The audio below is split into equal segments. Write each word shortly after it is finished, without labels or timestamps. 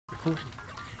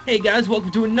Hey guys,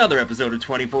 welcome to another episode of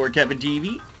 24 Kevin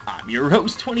TV. I'm your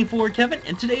host, 24 Kevin,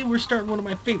 and today we're starting one of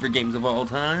my favorite games of all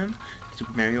time,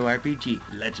 Super Mario RPG,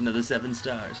 Legend of the Seven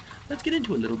Stars. Let's get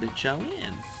into it a little bit, shall we,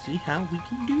 and see how we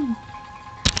can do.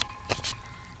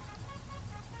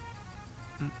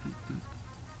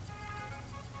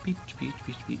 Peach, peach,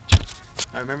 peach, peach.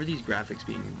 I remember these graphics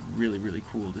being really, really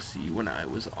cool to see when I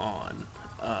was on,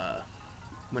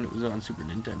 when it was on Super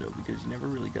Nintendo, because you never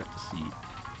really got to see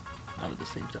all of the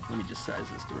same stuff. Let me just size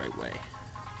this the right way.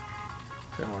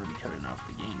 I don't want to be cutting off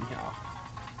the game here.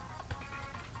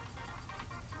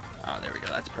 Oh, there we go.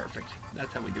 That's perfect.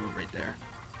 That's how we do it right there.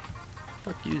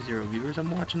 Fuck you, zero viewers.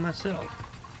 I'm watching myself.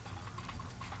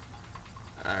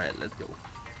 Alright, let's go.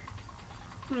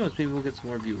 Who knows? Maybe we'll get some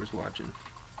more viewers watching.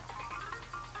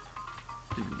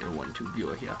 See if we can get a 1-2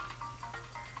 viewer here.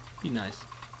 Be nice.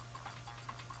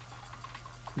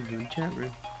 Who's in the chat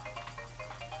room?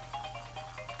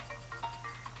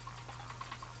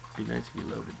 Be nice if you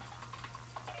loaded.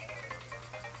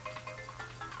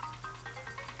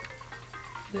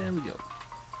 There we go.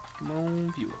 Come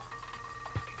on, viewer.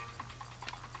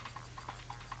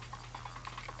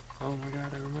 Oh my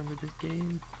god, I remember this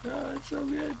game. Oh, it's so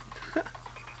good.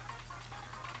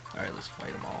 Alright, let's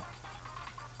fight them all.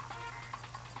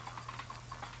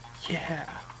 Yeah!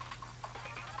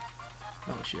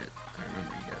 Oh shit, I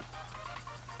remember you guys.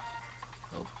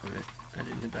 Oh, I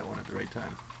didn't hit that one at the right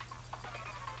time.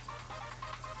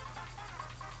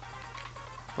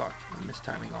 Fuck, I'm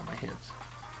mistiming all my hits.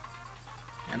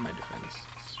 And my defense.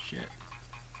 Shit.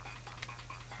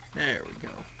 There we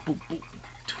go. Boom, boom.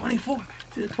 24!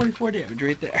 See the 24 damage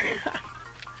right there.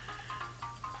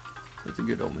 That's a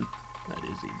good omen. That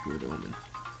is a good omen.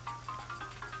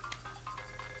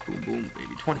 Boom, boom,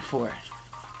 baby. 24.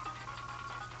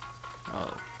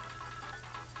 Oh.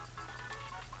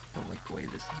 Don't like the way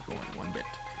this is going one bit.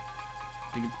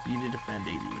 I think it's B to defend,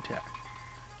 A to attack.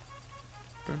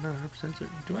 But I'm not 100% certain.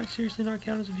 Do I seriously not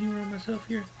count as a viewer on myself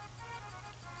here?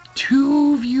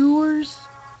 2 viewers?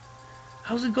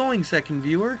 How's it going, second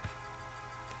viewer?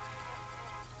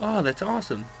 Oh, that's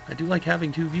awesome. I do like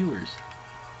having 2 viewers.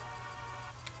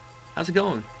 How's it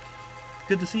going?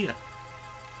 Good to see ya.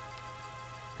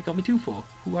 They call me Twofold.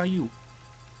 Who are you?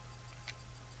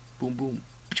 Boom, boom.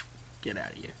 Get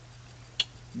out of here.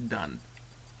 Done.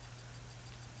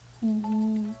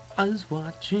 Ooh, I was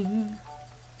watching.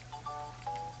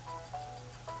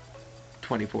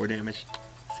 24 damage.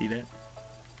 See that?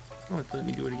 Oh, it's letting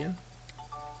me do it again.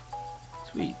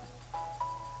 Sweet.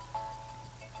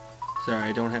 Sorry,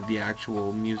 I don't have the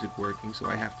actual music working, so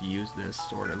I have to use this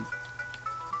sort of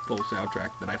full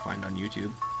soundtrack that I find on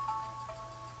YouTube.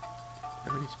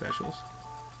 Have any specials?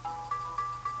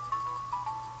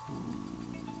 Ooh,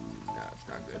 no, it's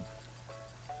not good.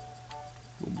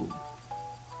 Boom, boom.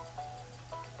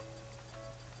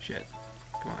 Shit.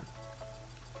 Come on.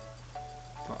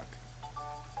 Fuck.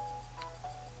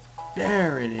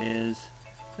 There it is.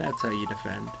 That's how you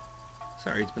defend.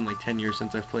 Sorry, it's been like 10 years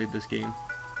since I've played this game.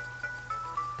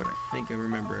 But I think I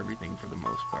remember everything for the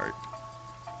most part.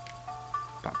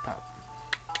 Pop, pop.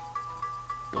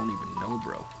 Don't even know,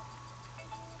 bro.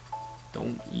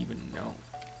 Don't even know.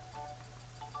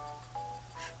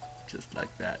 Just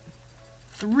like that.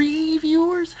 3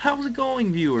 viewers? How's it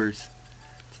going, viewers?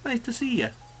 It's nice to see ya.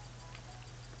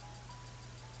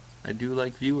 I do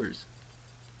like viewers.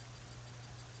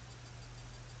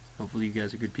 Hopefully you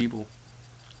guys are good people.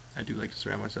 I do like to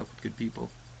surround myself with good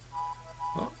people.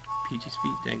 Oh, Peachy's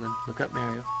feet dangling. Look up,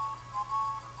 Mario.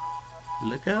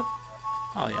 Look up?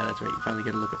 Oh yeah, that's right. You finally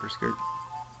get to look up her skirt.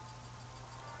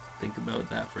 Think about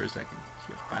that for a second.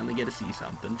 You finally get to see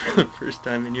something for the first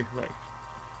time in your life.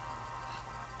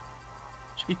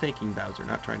 You should be thanking Bowser,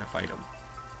 not trying to fight him.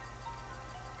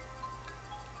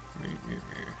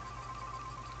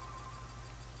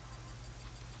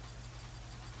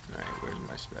 Alright, where's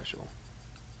my special?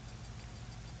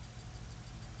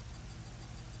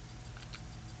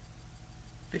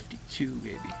 $52,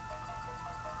 baby.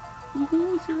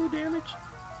 Woohoo, 0 damage.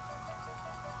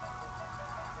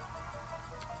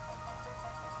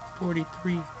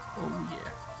 43. Oh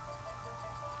yeah.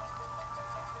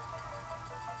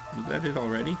 Was that it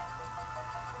already?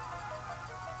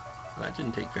 Well, that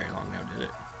didn't take very long now, did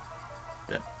it?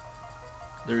 That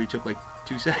literally took like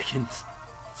 2 seconds.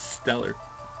 Stellar.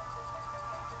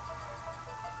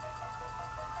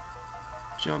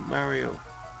 Jump, Mario.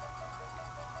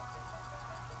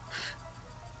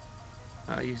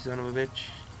 Ah, you son of a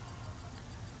bitch.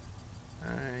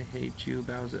 I hate you,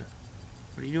 Bowser.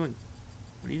 What are you doing?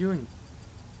 What are you doing?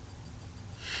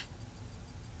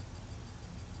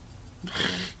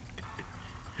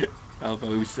 Alpha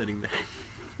was sitting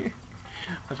there.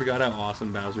 I forgot how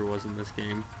awesome Bowser was in this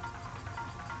game.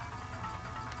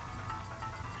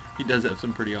 He does have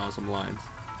some pretty awesome lines.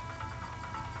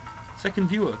 Second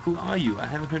viewer, who are you? I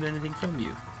haven't heard anything from you.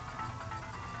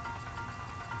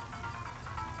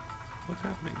 What's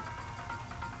happening?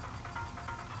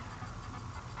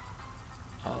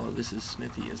 Oh, this is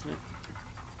Smithy, isn't it?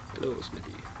 Hello,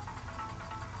 Smithy.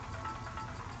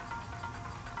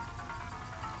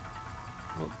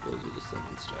 Oh, those are the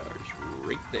 7 stars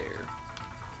right there.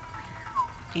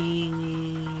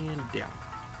 And down.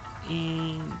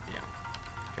 And down.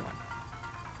 Come on.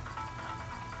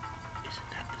 Isn't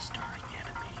that the starting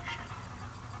animation?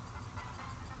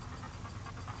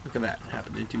 Look at that. It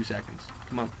happened in 2 seconds.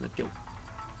 Come on, let's go.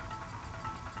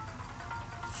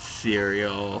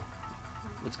 Cereal.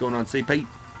 What's going on? Say Pete.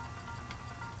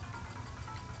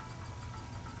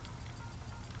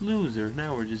 Loser.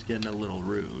 Now we're just getting a little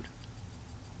rude.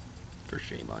 For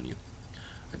shame on you.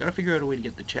 I gotta figure out a way to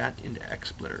get the chat into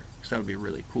XSplitter, because that would be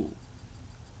really cool.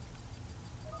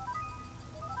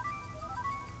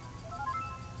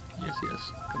 Yes,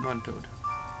 yes. Come on, Toad.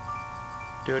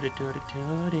 Toady, Toady,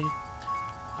 Toady.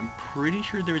 I'm pretty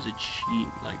sure there's a cheat,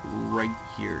 like, right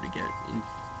here to get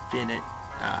infinite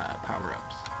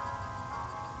power-ups.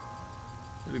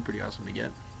 That'd be pretty awesome to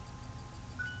get.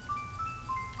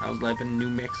 How's life in New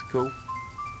Mexico?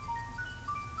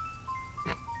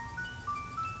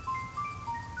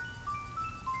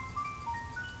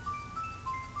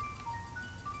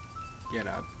 Get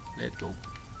up. Let's go.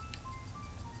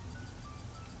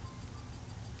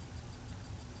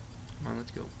 Come on,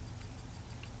 let's go.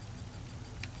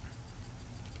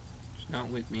 It's not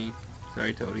with me.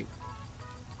 Sorry, Toady.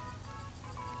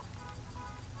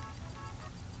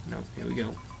 No, here we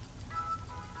go.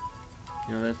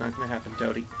 You know, that's not gonna happen,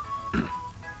 Toady.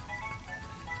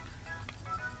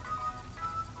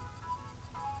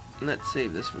 Let's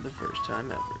save this for the first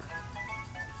time ever.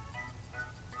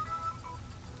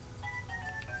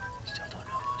 Still don't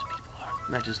know who those people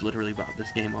are. I just literally bought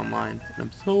this game online, and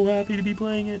I'm so happy to be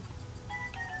playing it.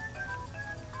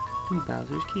 Ooh,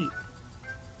 Bowser's Keep.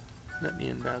 Let me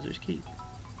in, Bowser's Keep.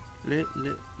 Let me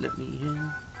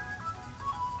in.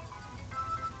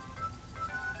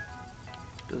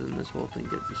 Doesn't this whole thing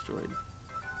get destroyed?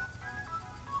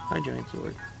 Hi, Giant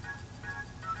Sword.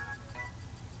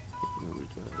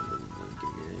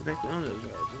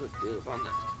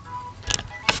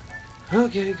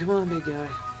 Okay, come on, big guy.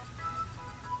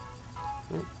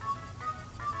 Oh.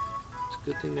 It's a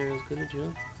good thing they're as good at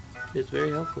jump. It's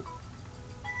very helpful.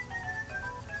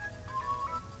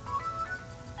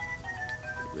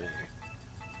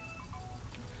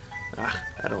 Ah,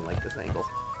 I don't like this angle.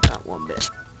 Not one bit.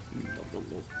 No.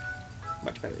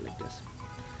 Much better like this.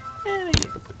 And maybe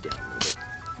I can put down a little bit.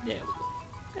 There we go.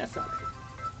 That's alright.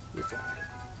 It's alright.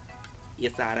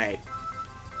 It's alright.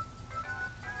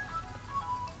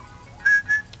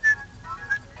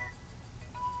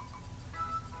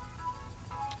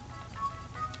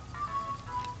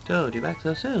 Toad, you're back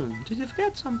so soon. Did you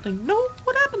forget something? No?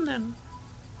 What happened then?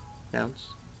 Bounce.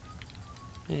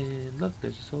 And look,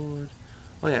 there's a sword.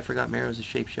 Oh yeah, I forgot Mario's a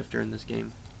shapeshifter in this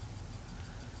game.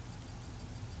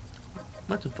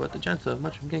 Let's import the Chancellor of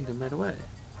Mushroom Kingdom right away.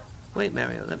 Wait,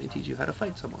 Mario, let me teach you how to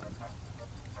fight someone.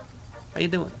 How you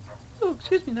doing? Oh,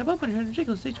 excuse me, that bump on your head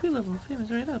ridiculous HP level. Fame is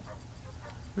right up.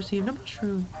 Received a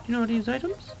mushroom. Do you know how to use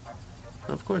items?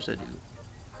 Well, of course I do.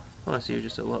 Oh, I see you're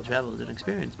just so well-traveled and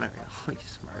experienced, Mario. You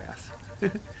smart ass.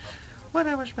 Why'd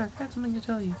I rush back? I had something to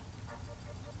tell you.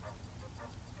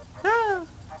 Ah!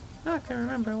 I can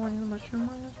remember one of the mushroom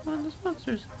was one of those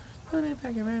monsters. When I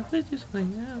back here, Mario, please do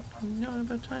something. Now, you know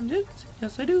about time tits?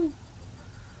 Yes, I do.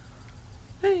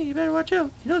 Hey, you better watch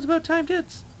out. He knows about time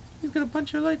tits. He's gonna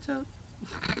punch your lights out.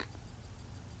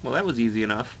 Well, that was easy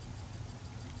enough.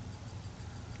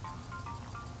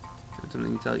 That's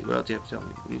something to tell you. What else do you have to tell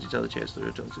me? You need to tell the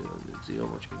Chancellor to see how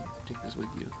much you can take this with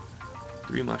you.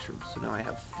 3 mushrooms. So now I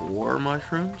have 4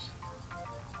 mushrooms?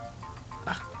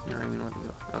 Ah, you're not even letting me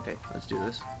go. Okay, let's do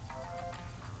this.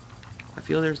 I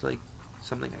feel there's like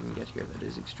something I can get here that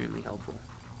is extremely helpful.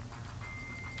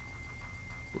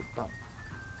 Boop, bop.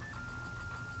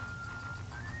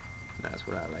 That's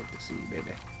what I like to see,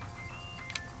 baby.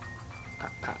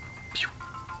 Pop, pop. Pew.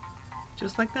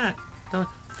 Just like that.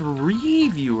 3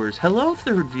 viewers. Hello,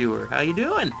 3rd viewer. How you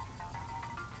doing?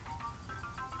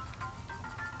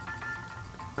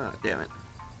 Oh, damn it.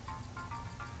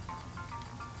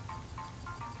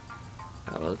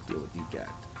 Now let's deal with you, cat.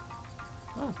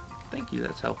 Oh, thank you.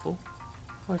 That's helpful.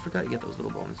 Oh, I forgot you get those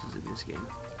little bonuses in this game.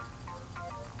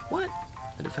 What?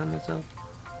 I defend myself.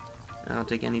 I don't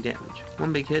take any damage.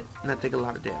 1 big hit, and I take a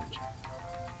lot of damage.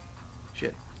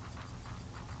 Shit.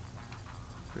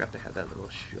 Forgot they had that little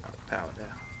shot of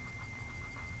powder.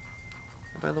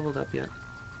 Have I leveled up yet?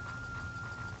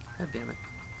 God damn it.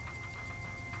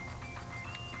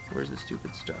 Where's the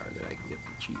stupid star that I can get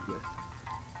the cheat with?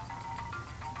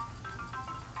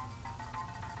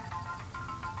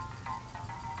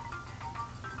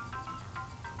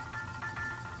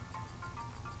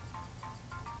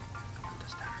 I want the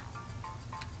star.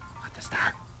 I want the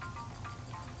star!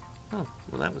 Oh,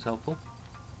 well that was helpful.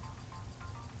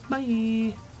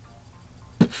 Bye!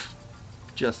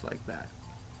 Just like that.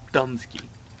 Dumbski.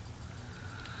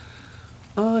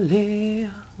 Ole!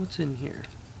 What's in here?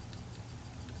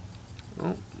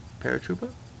 Oh,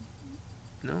 paratrooper?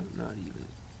 No, not even.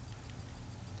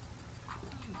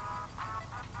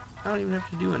 I don't even have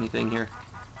to do anything here.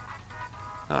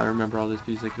 Oh, I remember all this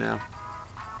music now.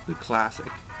 The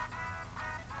classic.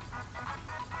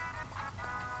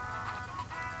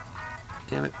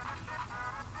 Damn it.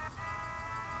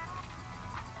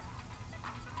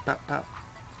 Pop, pop.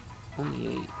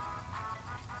 Only 8.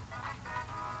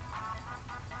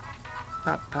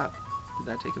 Pop, pop. Did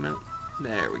that take him out?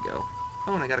 There we go.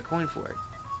 Oh, and I got a coin for it.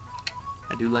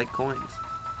 I do like coins.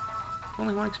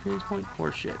 Only 1 experience point?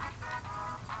 Poor shit.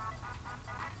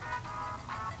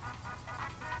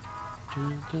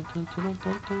 Alright,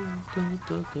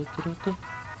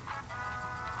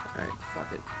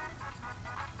 fuck it.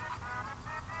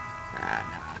 Ah,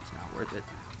 nah, it's not worth it.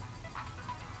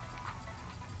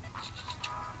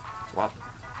 Flop.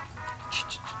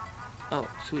 Oh,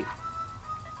 sweet.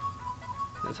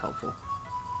 That's helpful.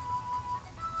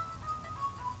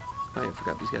 Oh, I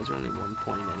forgot these guys are only 1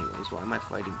 point anyways. Why am I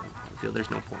fighting them? I feel there's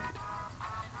no point.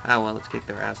 Ah, well, let's kick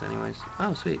their ass anyways.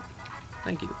 Oh, sweet.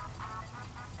 Thank you.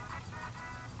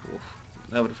 Oof.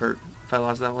 That would have hurt. If I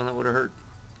lost that one, that would have hurt.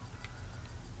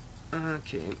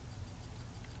 Okay.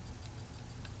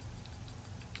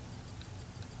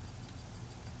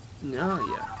 No,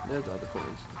 yeah. There's all the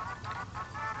coins.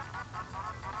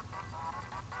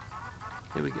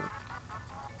 Here we go.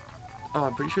 Oh,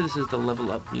 I'm pretty sure this is the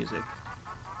level up music.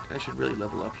 I should really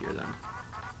level up here then.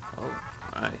 Oh,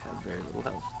 I have very little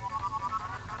health.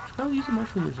 Should probably use a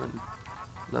mushroom or something.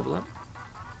 Level up?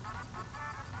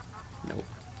 Nope.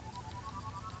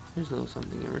 Here's a little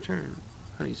something in return.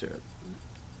 Honey syrup.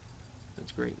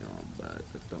 That's great and all, but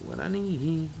that's not what I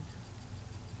need.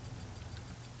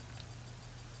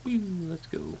 Whew, let's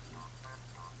go.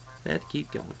 Let's keep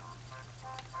going.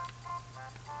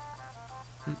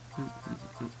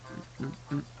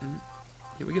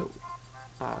 Here we go.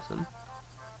 Awesome.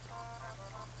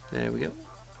 There we go.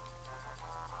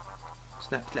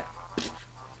 Snap, snap.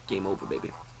 Game over,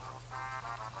 baby.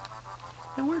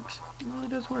 It works. It really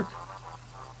does work.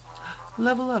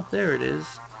 Level up. There it is.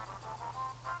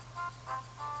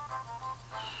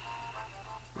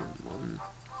 1,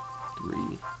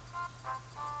 3,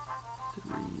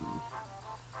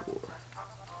 4.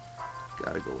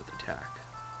 Gotta go with attack.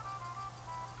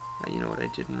 Now, you know what? I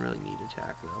didn't really need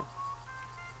attack, though.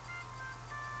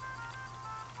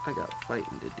 I got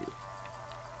fighting to do.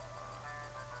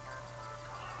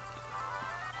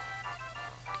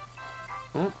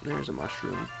 Oh, there's a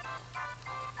mushroom.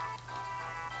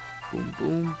 Boom,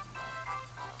 boom.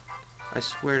 I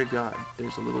swear to God,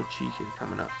 there's a little cheat here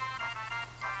coming up.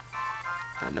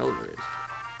 I know there is.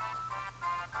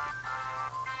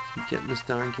 Keep getting the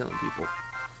star and killing people.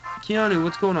 Keanu,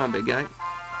 what's going on, big guy?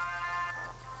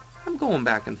 I'm going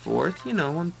back and forth. You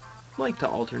know, I like to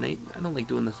alternate. I don't like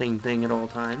doing the same thing at all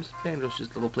times. Banjo's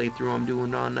just a little playthrough I'm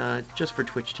doing on, just for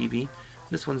Twitch TV.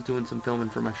 This one's doing some filming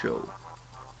for my show.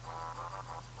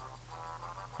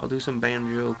 I'll do some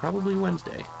Banjo probably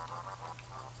Wednesday.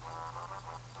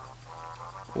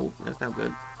 Oh, that's not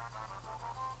good.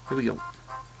 Here we go.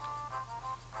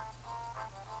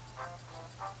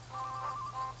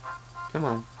 Come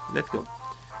on, let's go.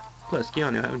 Plus,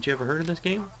 Keanu, haven't you ever heard of this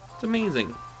game? It's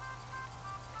amazing.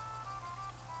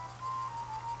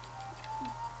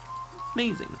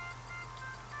 Amazing.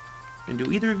 And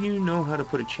do either of you know how to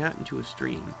put a chat into a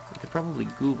stream? I could probably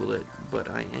Google it, but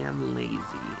I am lazy.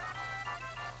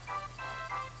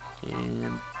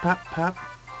 And pop, pop.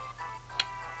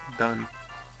 Done.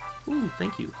 Ooh,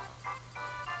 thank you.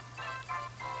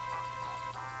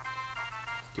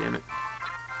 Damn it.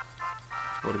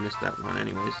 Would have missed that one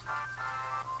anyways.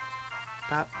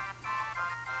 Pop.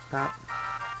 Pop.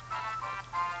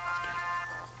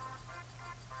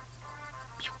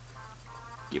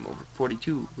 Game over.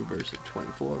 42. Reverse of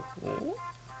 24. Oh.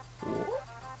 Oh.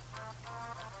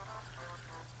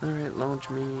 Alright, launch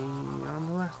me on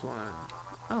the last one.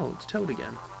 Oh, it's Toad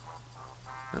again.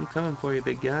 I'm coming for you,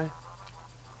 big guy.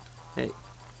 Hey,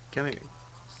 come here,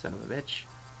 son of a bitch.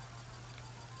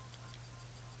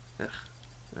 Ugh.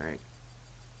 Alright.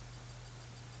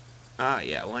 Ah,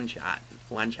 yeah, one shot.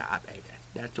 One shot, baby.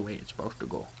 That's the way it's supposed to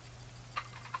go.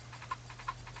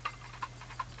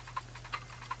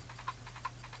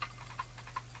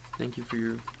 Thank you for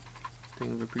your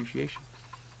thing of appreciation.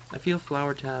 I feel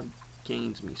Flower Tab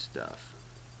gains me stuff.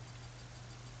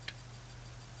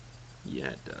 Yeah,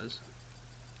 it does.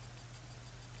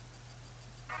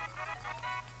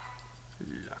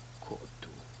 Lakoto.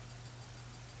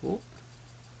 Oh,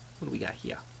 what do we got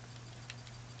here?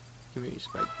 Give me a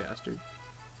spike bastard.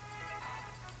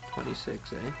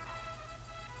 26, eh?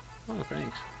 Oh,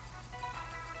 thanks.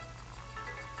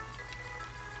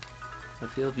 I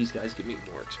feel these guys give me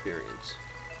more experience.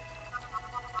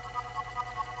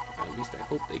 Or at least I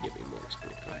hope they give me more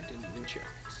experience. I didn't even check.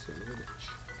 Son of a bitch.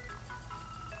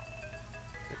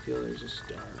 I feel there's a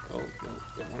star. Oh, no.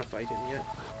 Don't want to fight him yet.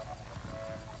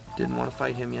 Didn't want to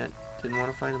fight him yet. Didn't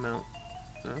want to fight him out.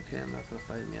 Okay, I'm not going to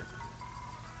fight him yet.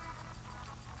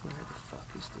 Where the fuck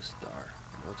is the star?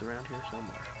 I know it's around here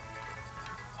somewhere.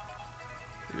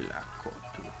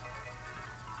 Lakoto.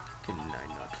 Can I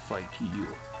not fight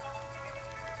you?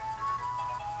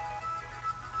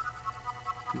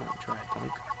 Come on, try it,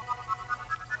 punk.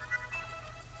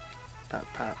 Pop,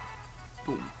 pop.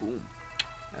 Boom, boom.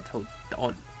 That's how it's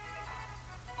done.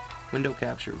 Window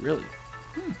capture, really?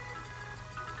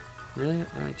 Really?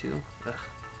 Only 2? Ugh.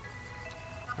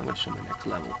 How much to my next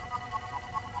level?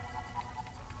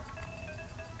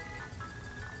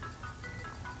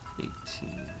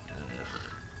 18. Ugh.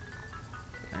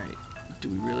 Alright. Do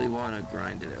we really want to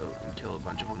grind it out and kill a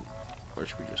bunch of them? Or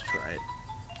should we just try it?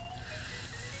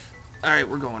 Alright,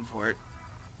 we're going for it.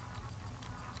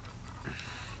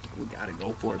 We gotta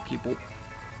go for it, people.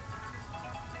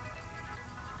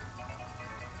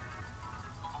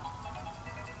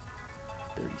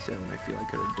 I feel I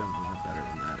could have done a lot better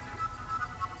than that.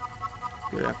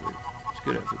 Good effort. It's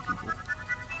good effort, people.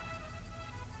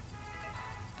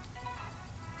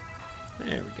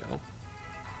 There we go.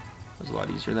 That was a lot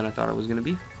easier than I thought it was going to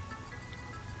be.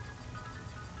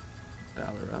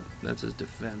 Valor up. That's his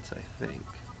defense, I think.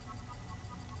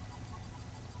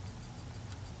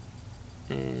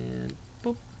 And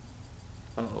boop.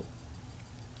 Uh-oh.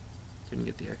 Didn't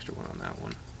get the extra one on that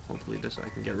one. Hopefully this I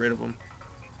can get rid of him.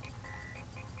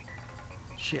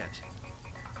 Shit.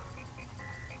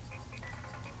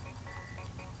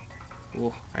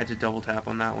 Oh, I had to double tap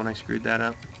on that one. I screwed that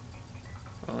up.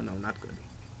 Oh no, not good.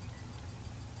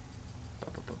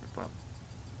 Pop, pop, pop, pop.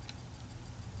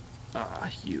 Ah,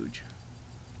 huge.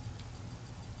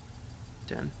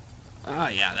 10. Ah,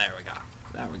 yeah, there we go.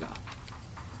 There we go.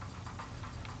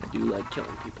 I do like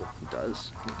killing people. It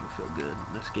does make me feel good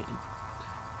in this game.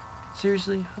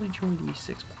 Seriously, how did you only give me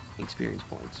 6 experience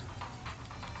points?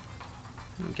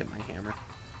 Let me get my hammer.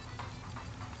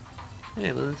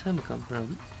 Hey, where did this hammer come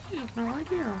from? I have no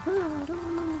idea.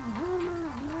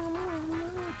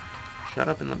 Shut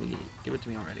up and let me give it to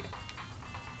me already.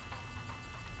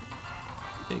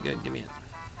 Okay, good. Give me it.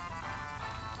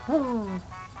 Oh,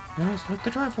 yes, like the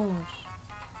Triforce.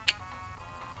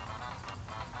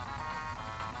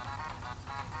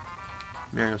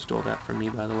 Mario stole that from me,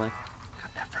 by the way.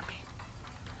 Got that from me.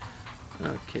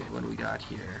 Okay, what do we got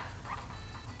here?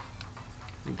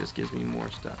 I think this gives me more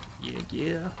stuff. Yeah,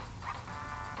 yeah.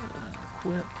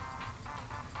 Equip.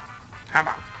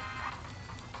 Hammer.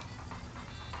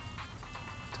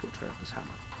 Let's go try out this hammer.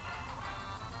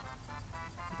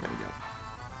 There we go.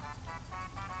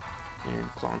 And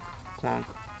clonk, clonk,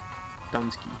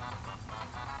 Dunsky.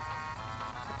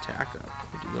 Attack up.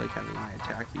 I do like having my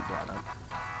attack be brought up.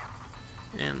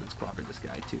 And let's clobber this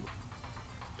guy too.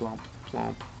 Plomp,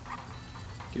 plomp.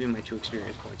 Give me my 2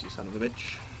 experience points, you son of a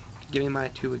bitch. Give me my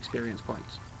 2 experience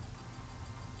points.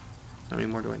 How many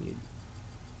more do I need?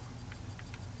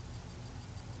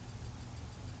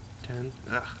 10?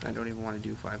 Ugh, I don't even want to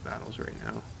do 5 battles right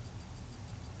now.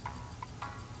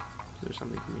 Is there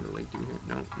something for me to like do here?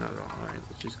 No, not at all. Alright,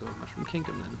 let's just go with Mushroom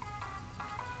Kingdom then.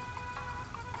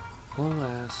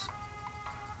 Alas.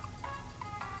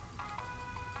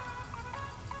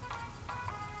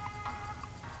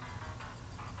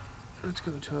 Let's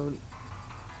go, Toad.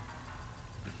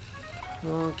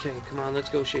 Okay, come on, let's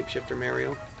go, Shapeshifter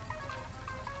Mario.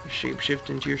 Shapeshift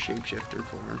into your Shapeshifter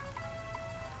form.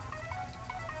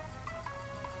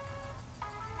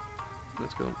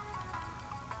 Let's go.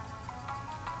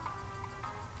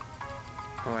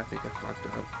 Oh, I think I fucked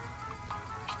up.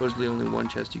 Supposedly only 1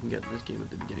 chest you can get in this game at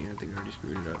the beginning. I think I already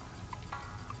screwed it up.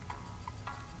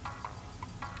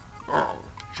 Oh,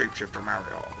 Shapeshifter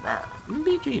Mario.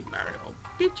 Peachy Mario.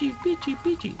 Peachy, Peachy,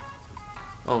 Peachy.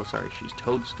 Oh, sorry, she's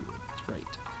Toadstool. That's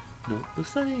right. Not the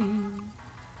same.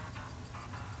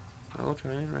 I'll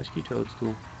try and rescue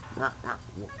Toadstool. Yeah,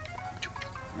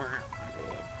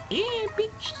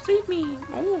 Peach, save me!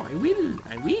 Oh, I will,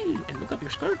 I will! And look up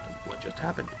your skirt. What just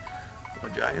happened? A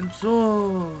giant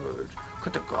sword!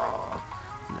 Kataka!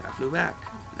 And then I flew back.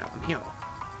 Now I'm here.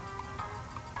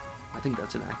 I think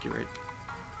that's an accurate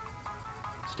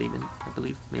statement, I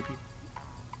believe, maybe.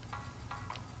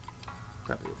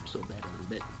 Probably oversold that a little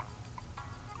bit.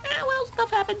 Ah, well,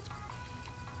 stuff happens.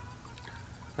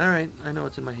 Alright, I know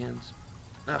what's in my hands.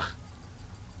 Ugh.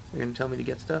 You're gonna tell me to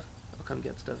get stuff? I'll come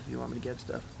get stuff if you want me to get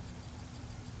stuff.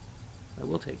 I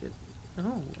will take it.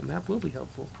 Oh, a map will be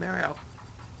helpful. Mario!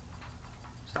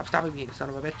 Stop stopping me, son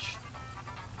of a bitch!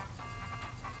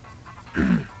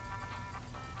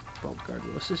 Vault guard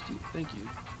will assist you. Thank you.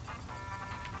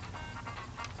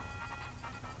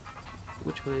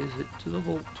 Which way is it to the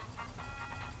vault?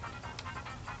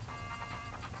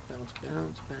 Bounce,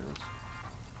 bounce, bounce.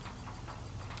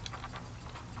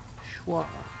 Schwa.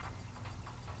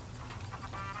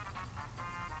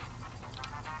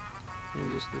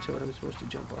 Maybe just the toad I'm supposed to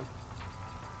jump on.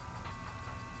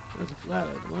 That's a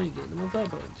flower. The more you get, the more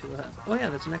vibrant you'll have. Oh yeah,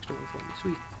 that's an extra one for me.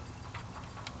 Sweet.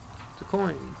 It's a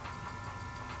coin.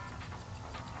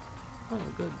 Oh,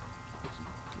 good. It's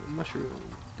a mushroom.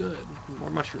 Good. More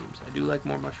mushrooms. I do like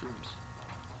more mushrooms.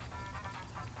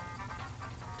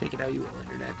 Take it how you will,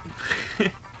 Internet.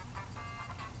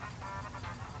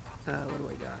 What do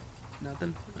I got?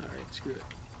 Nothing? Alright, screw it.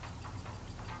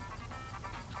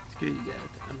 Screw you guys.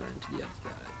 I'm running to the other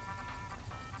side.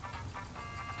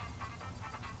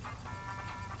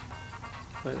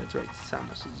 Oh, that's right.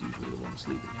 Samus is usually the one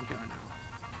sleeping in here now.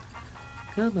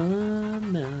 Come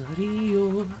on,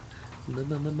 Mario.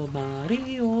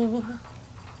 Mario.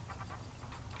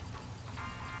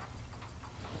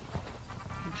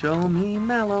 Show me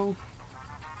Mallow.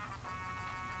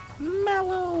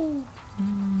 Mallow.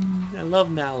 I love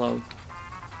Mallow.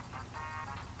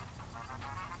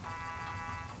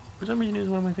 For some reason, he was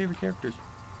one of my favorite characters.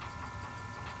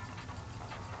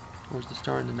 Where's the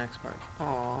star in the next part?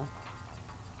 Aww.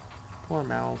 Poor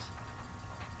Mal's.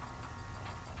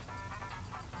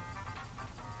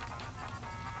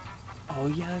 Oh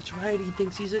yeah, that's right. He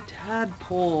thinks he's a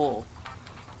tadpole.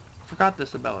 Forgot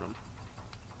this about him.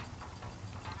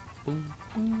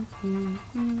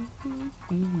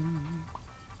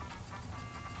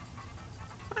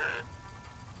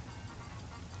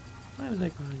 Why was I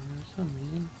crying for some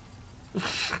reason?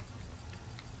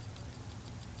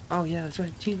 Oh yeah, that's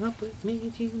right. Team up with me,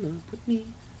 team up with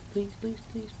me. Please, please,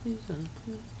 please, please,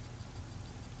 please.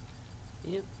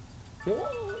 Yep.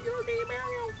 Oh, you're the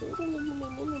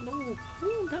Mario.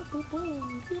 Oh, tadpole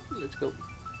bone. Let's go.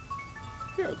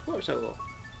 Here, of course I will.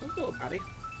 Let's go, buddy.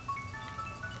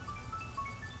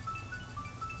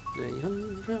 The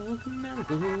young frog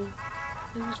Mallow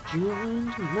has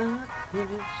joined my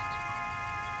quest.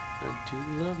 I do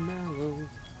love Mallow.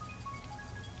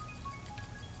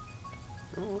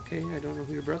 Oh, okay, I don't know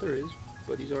who your brother is,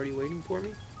 but he's already waiting for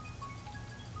me.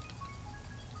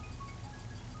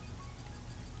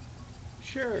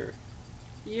 Sure.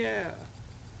 Yeah.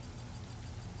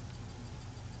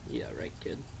 Yeah, right,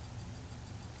 kid.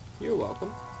 You're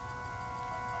welcome.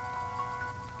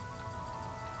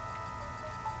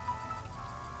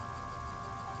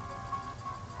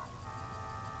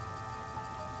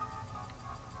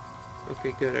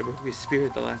 Okay, good. I broke his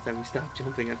spirit the last time we stopped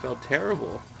jumping. I felt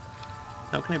terrible.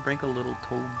 How can I break a little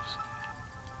toad's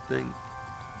thing?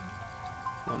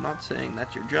 Well, I'm not saying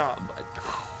that's your job, but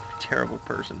terrible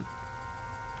person.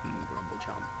 Grumble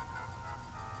chomp.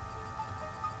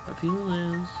 I feel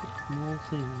there's more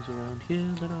things around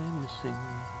here that I'm missing.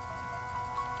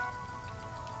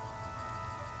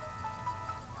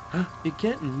 You're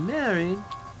getting married?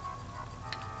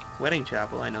 Wedding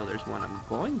chapel, I know there's one I'm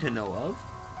going to know of.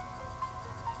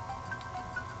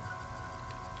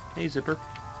 Hey, Zipper.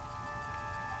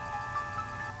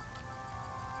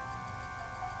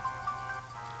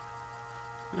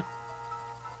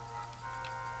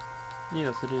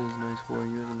 Yes, it is nice for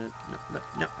you, isn't it?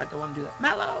 No, I don't want to do that.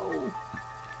 Mallow!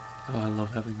 Oh, I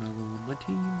love having Mallow on my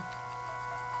team.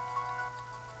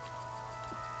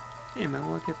 Hey,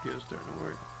 Mallow, I kept you a star, don't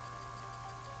worry.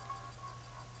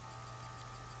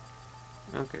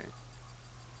 Okay.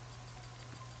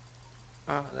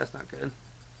 Oh, that's not good.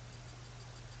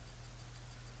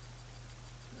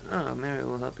 Oh, Mary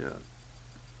will help you out.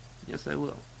 Yes, I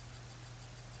will.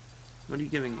 What are you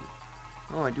giving me?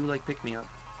 Oh, I do like pick-me-up.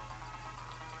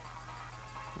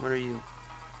 What are you?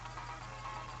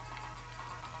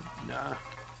 Nah.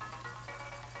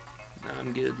 Nah,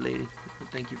 I'm good, lady.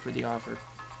 But thank you for the offer.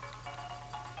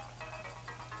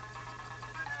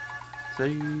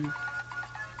 Save.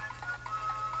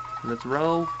 Let's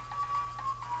roll.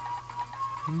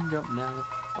 Up now.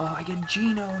 Oh, I get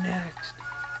Gino next.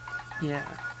 Yeah,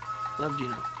 love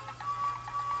Gino.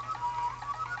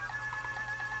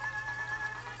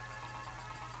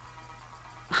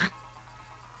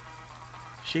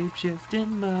 Shapeshifting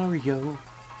Mario.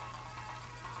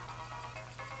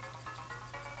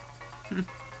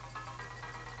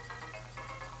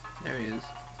 There he is.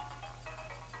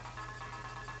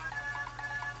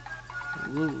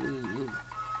 Woo, woo, woo.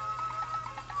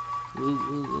 Woo,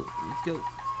 woo, woo. Let's go.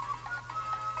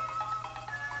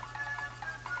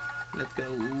 Let's go.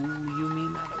 Ooh, you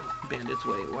mean that? Bandit's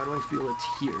Way. Why do I feel it's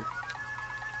here?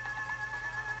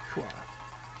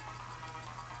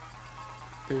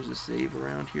 There's a save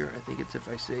around here. I think it's if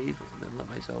I save and then let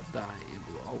myself die,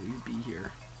 it will always be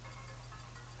here.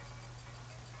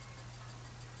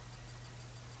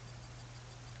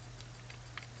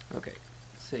 Okay,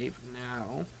 save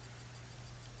now.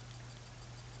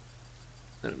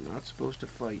 That I'm not supposed to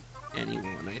fight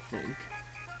anyone, I think.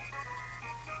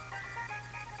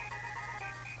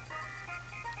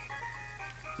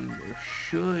 And there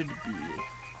should be a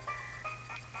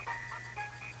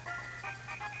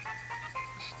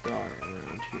star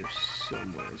around here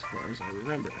somewhere as far as I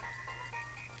remember.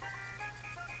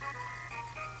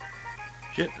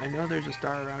 Shit, I know there's a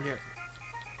star around here.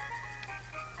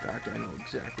 In fact, I know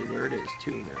exactly where it is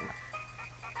too now.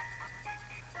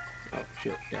 Oh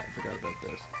shit, yeah, I forgot about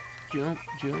this. Jump,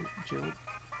 jump, jump.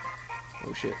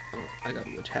 Oh shit, oh, I got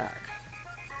to attack.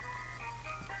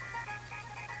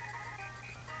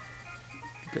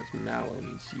 Because Mallow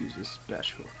needs to use his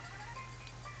special.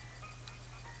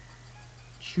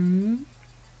 Choo.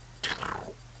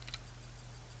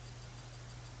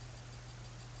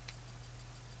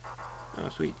 Oh,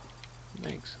 sweet.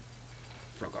 Thanks.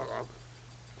 Frogog.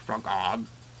 Frogog.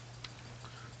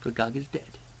 Frogog is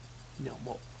dead. No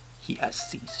more. He has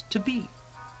ceased to be.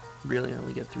 Really, I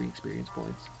only get 3 experience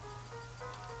points.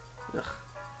 Ugh.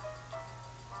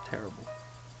 Terrible.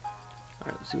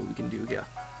 Alright, let's see what we can do here.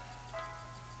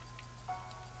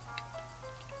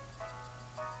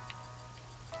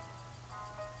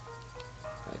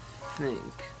 I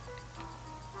think,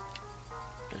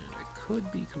 and I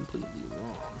could be completely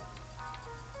wrong,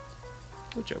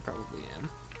 which I probably am.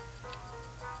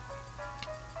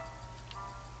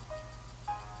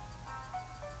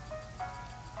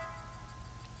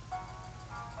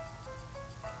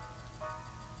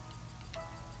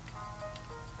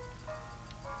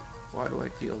 Why do I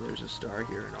feel there's a star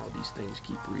here and all these things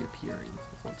keep reappearing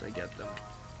once I get them?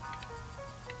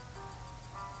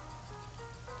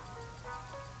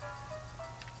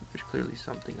 There's clearly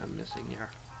something I'm missing here.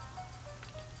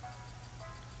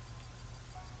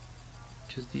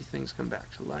 Because these things come back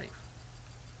to life.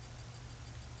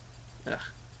 Ugh.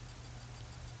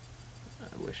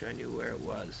 I wish I knew where it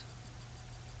was.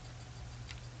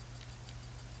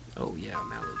 Oh yeah,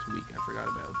 Mallow's weak. I forgot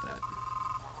about that.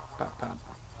 Pop, pop.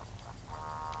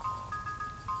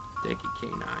 Thank you,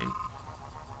 K9.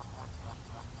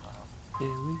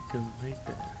 Here we go, right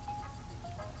there.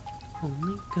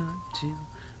 Only got 2.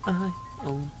 I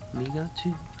only got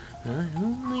 2. I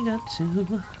only got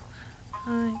 2. I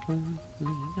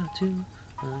only got 2.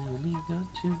 I only got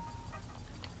 2.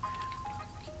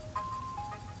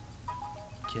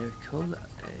 Caracola,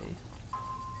 eh?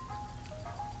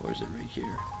 Or is it right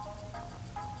here?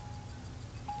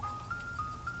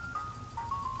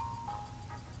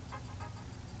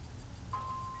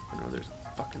 I know there's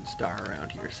a fucking star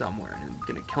around here somewhere, and I'm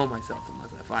gonna kill myself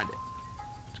unless I find it.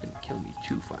 It's gonna kill me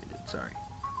to find it, sorry.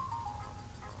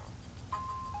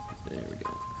 There we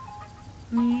go.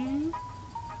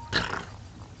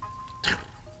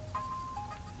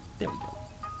 There we go.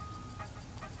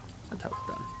 That's how it's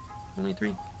done. Only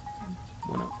 3.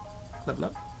 1 up. Level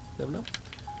up. Level up.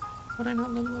 Why'd I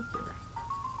not level up there?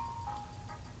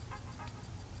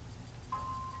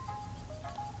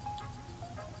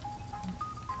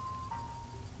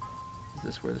 Is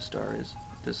this where the star is?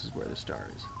 This is where the star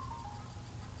is.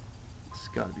 It's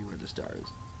gotta be where the star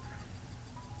is.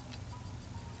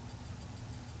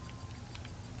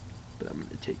 But I'm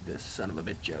gonna take this son of a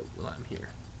bitch out while I'm here.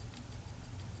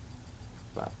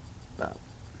 Bop, bop.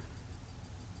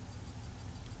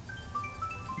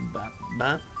 Bop,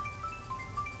 bop.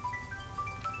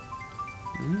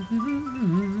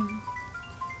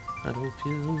 I don't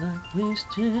feel like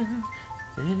wasting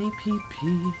any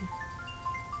PP.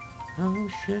 Oh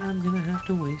shit, I'm gonna have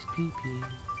to waste PP.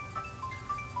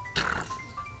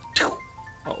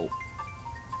 Uh-oh.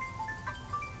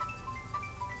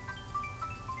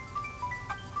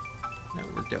 That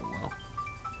worked out well.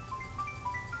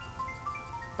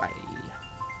 Bye.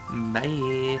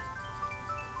 Bye.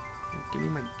 Give me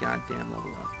my goddamn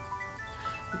level up.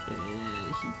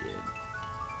 Yeah, he did.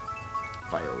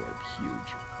 Fire orb,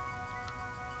 huge.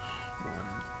 1,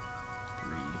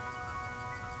 3.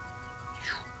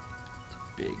 It's a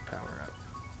big power up.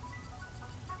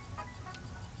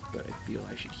 But I feel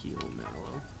I should heal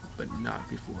Mallow, but not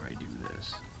before I do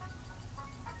this.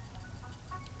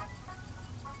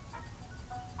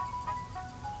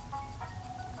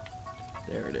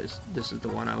 There it is. This is the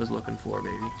one I was looking for,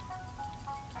 baby.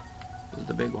 This is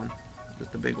the big one. This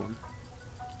is the big one.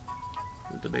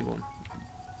 This is the big one.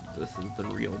 This is the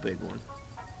real big one.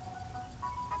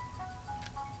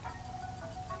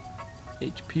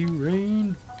 HP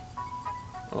rain.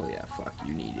 Oh yeah, fuck,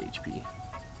 you need HP.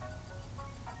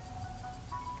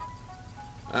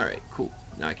 Alright, cool.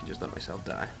 Now I can just let myself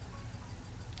die.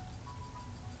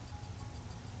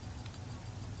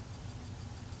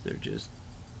 Is there just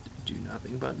do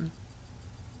nothing button?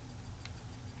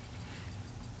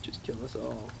 Just kill us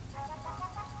all.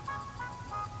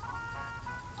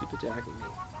 Keep attacking me.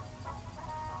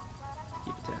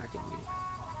 Keep attacking me.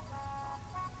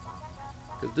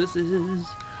 Because this is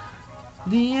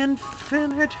the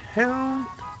infinite health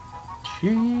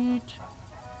cheat.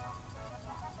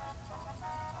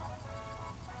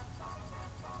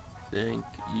 Thank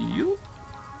you.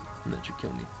 And that should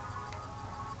kill me.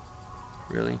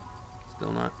 Really?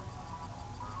 Still not?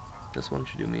 This one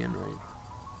should do me in, right?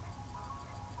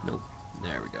 Nope.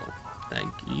 There we go.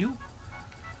 Thank you.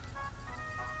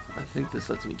 I think this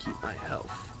lets me keep my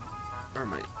health. Or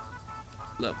my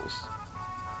levels.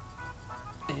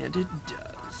 And it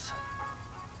does.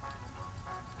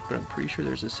 But I'm pretty sure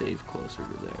there's a save closer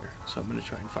to there. So I'm going to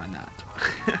try and find that.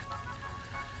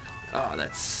 Oh,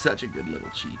 that's such a good little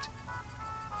cheat.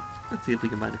 Let's see if we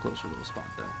can find a closer little spot,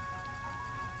 though.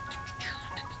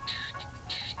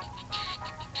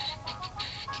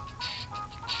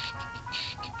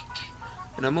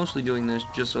 And I'm mostly doing this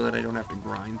just so that I don't have to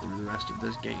grind through the rest of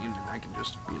this game, and I can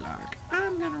just be like,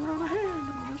 I'm gonna run ahead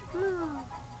and just run.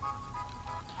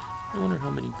 I wonder how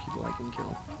many people I can kill.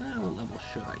 What level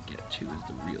should I get to is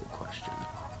the real question.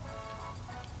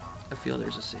 I feel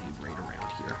there's a save right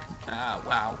around here. Ah,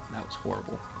 wow, that was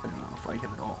horrible. I didn't want to fight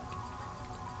him at all.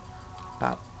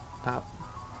 Pop, pop.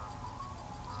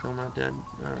 Still not dead?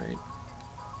 Alright.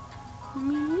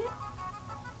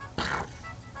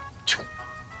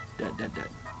 Dead, dead, dead.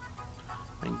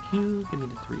 Thank you. Give me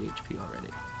the 3 HP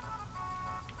already.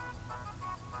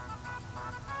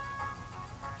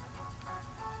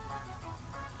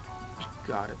 There's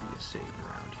gotta be a save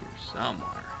around here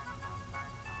somewhere.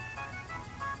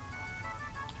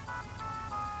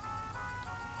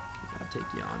 I'll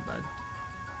take you on, bud.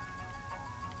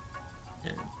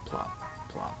 And plop,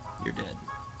 plop. You're dead.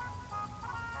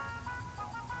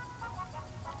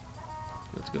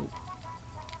 Let's go.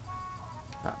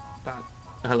 Pop, pop.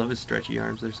 I love his stretchy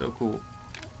arms. They're so cool.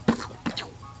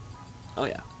 Oh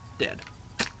yeah, dead.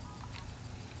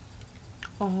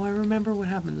 Oh, I remember what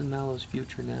happens in Mallow's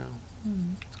future now.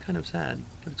 It's kind of sad,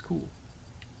 but it's cool.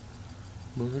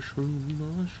 Mushroom,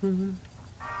 mushroom.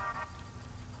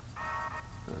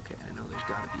 Okay, I know there's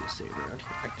got to be a save around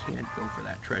here. I can't go for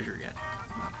that treasure yet.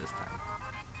 Not this time.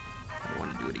 I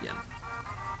want to do it again.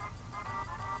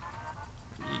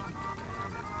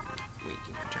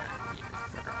 Waiting your turn.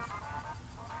 Fuck off.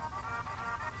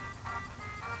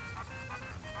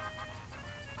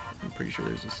 I'm pretty sure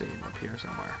there's a save up here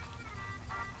somewhere.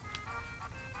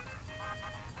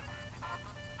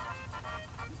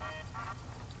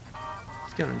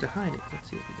 He's going to hide it. Let's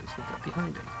see if we can sneak up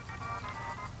behind him.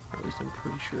 Or at least I'm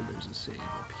pretty sure there's a save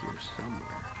up here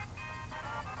somewhere.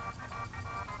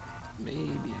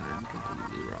 Maybe I'm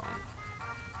completely wrong.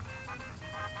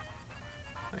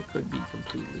 I could be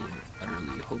completely and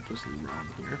utterly hopelessly wrong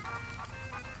here.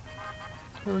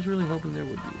 I was really hoping there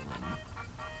would be one.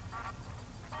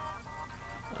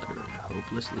 Utterly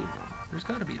hopelessly wrong. There's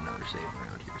got to be another save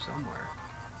around here somewhere.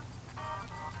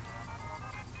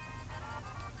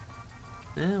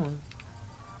 Yeah, well.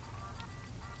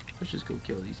 Let's just go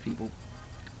kill these people.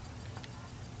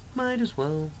 Might as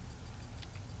well.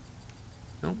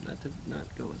 Nope, that did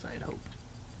not go as I had hoped.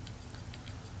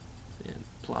 And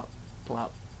plop,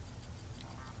 plop.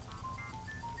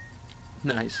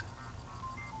 Nice.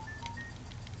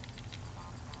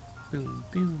 Boom,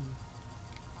 boom.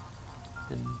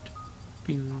 And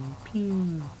boom,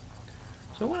 boom.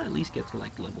 So I want to at least get to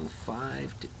like level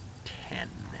 5 to 10.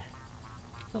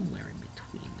 Somewhere in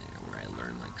between there where I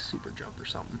learn like super jump or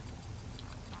something.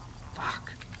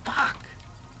 Fuck. Fuck!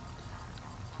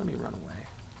 Let me run away.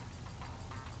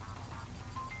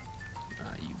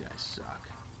 You guys suck.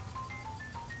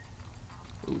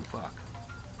 Ooh, fuck.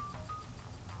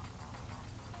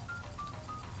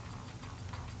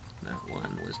 That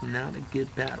one was not a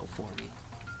good battle for me.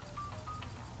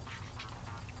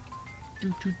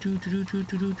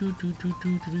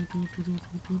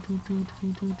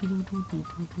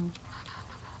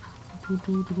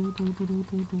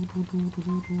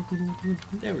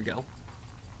 There we go.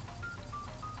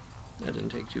 That didn't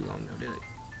take too long, though, did it?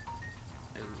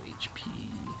 Oh, HP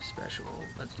special.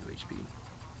 Let's do HP.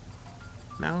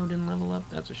 Mallow didn't level up?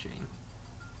 That's a shame.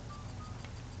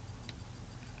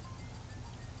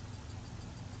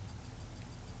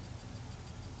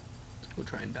 Let's go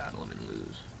try and battle him and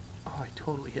lose. Oh, I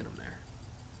totally hit him there.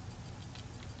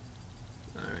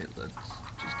 Alright, let's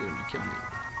just get him to kill me.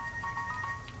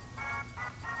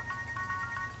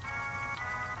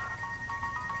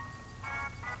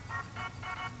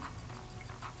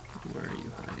 Where are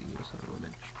you hiding, you son of a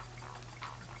bitch?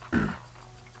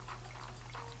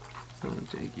 I'm gonna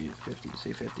take you 50 to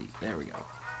say 50. There we go.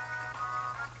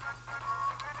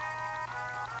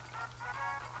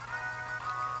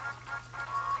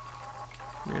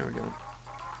 There we go.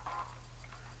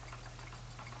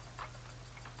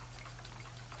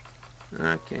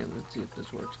 Okay, let's see if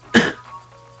this works.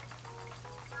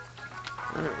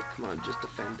 Alright, come on, just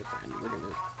defend. We're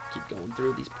gonna keep going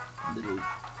through these little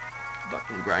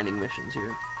fucking grinding missions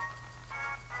here.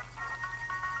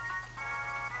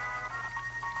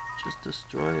 Just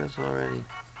destroy us already.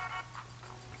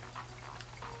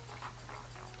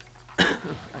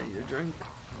 I need a drink.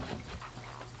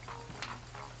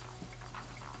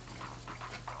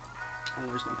 Oh,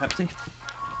 there's some Pepsi.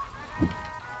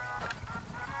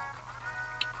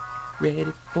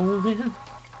 Ready for it.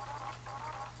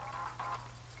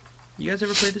 You guys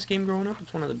ever played this game growing up?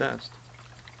 It's one of the best.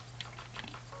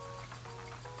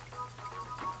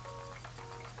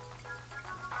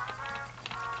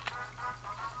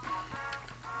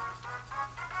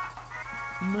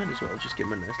 Might as well just give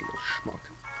him a nice little schmuck.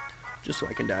 Just so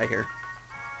I can die here.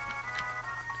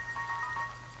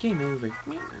 Game over.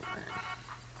 Might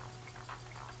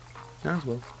as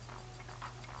well.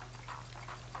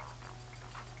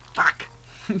 Fuck!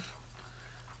 Oh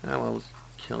well, let's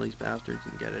kill these bastards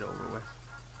and get it over with.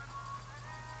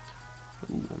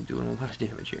 Ooh, I'm doing a lot of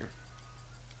damage here.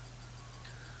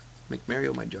 Make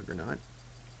Mario my juggernaut.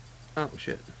 Oh,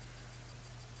 shit.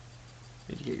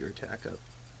 Need to get your attack up.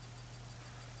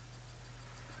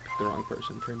 Pick the wrong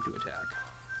person for him to attack.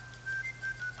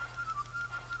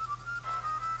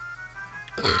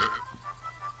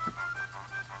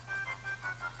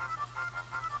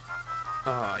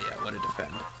 Oh, yeah, what a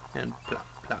defend. And plop,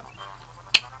 plop.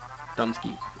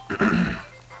 Dunsky.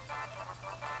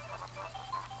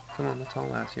 Come on, let's all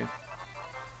last here.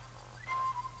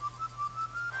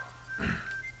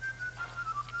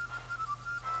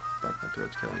 Fuck, my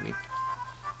throat's killing me.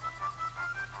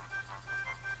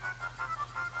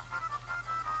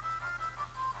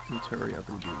 Let's hurry up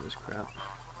and do this crap.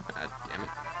 God damn it.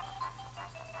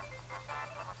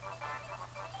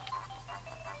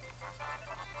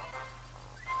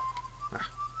 Ah.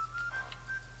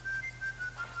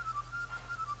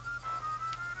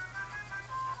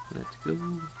 Let's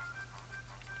go.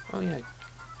 Oh yeah,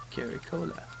 carry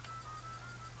cola.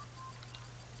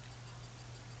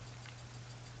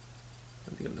 I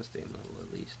think I'm gonna stay in level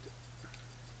at least.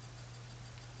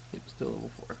 Yep, still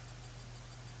level 4.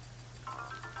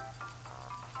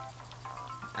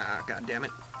 Ah, god damn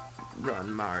it.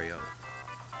 Run, Mario.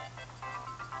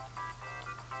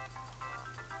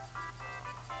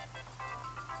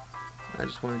 I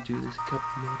just want to do this a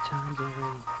couple more times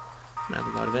already. I have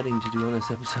a lot of editing to do on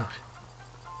this episode.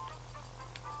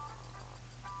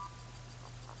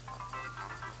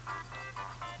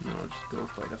 No, I'll just go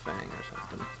fight a Fang or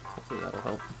something. Hopefully that'll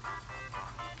help.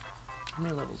 How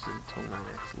many levels is it till my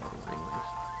next level anyways?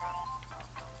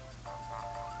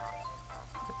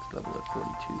 Next level at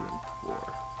 42 and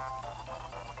 4.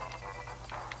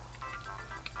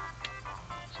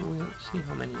 So we'll see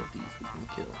how many of these we can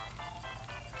kill.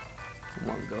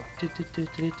 One go.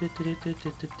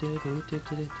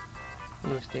 I'm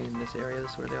gonna stay in this area,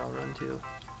 this is where they all run to.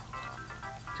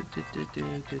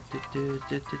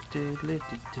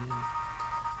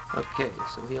 Okay,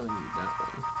 so healing that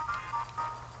one.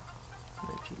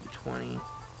 19, 20,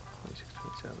 26,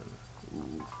 27.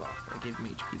 Ooh, fuck. I gave him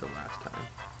HP the last time.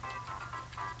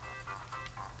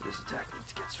 This attack needs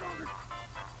to get stronger.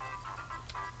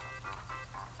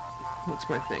 What's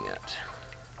my thing at?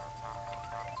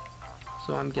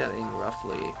 So I'm getting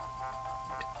roughly...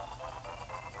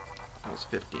 That was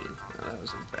 15. No, that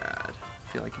wasn't bad. I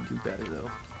feel I can do better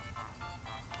though.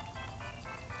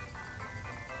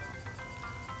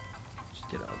 Just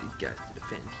get all these guys to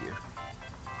defend here.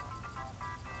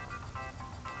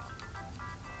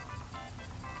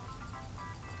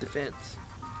 Defense.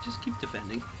 Just keep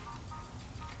defending.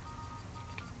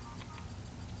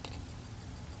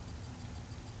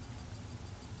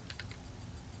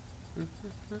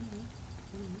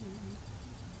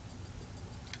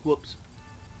 Whoops.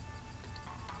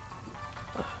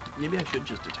 Maybe I should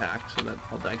just attack so that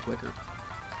I'll die quicker.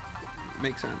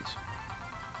 Makes sense.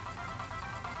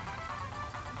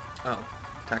 Oh,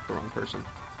 attack the wrong person.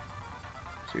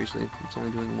 Seriously, it's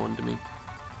only doing 1 to me.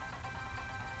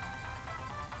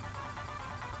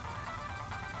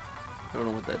 I don't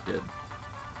know what that did.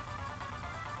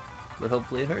 But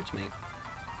hopefully it hurts me.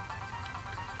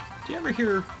 Do you ever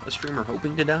hear a streamer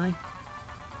hoping to die?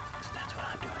 'Cause that's what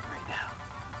I'm doing right now.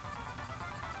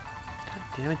 God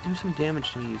damn it, do some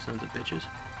damage to me, you sons of bitches.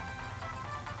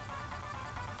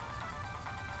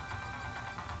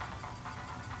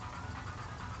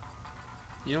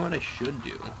 You know what I should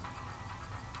do?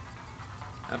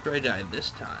 After I die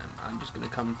this time, I'm just gonna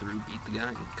come through, beat the guy,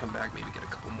 and come back, maybe get a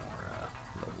couple more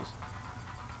levels.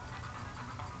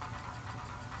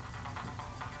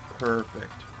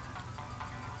 Perfect.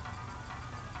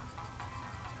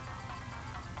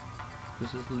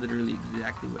 This is literally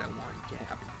exactly what I wanted to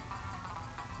happen.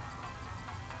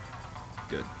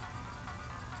 Good.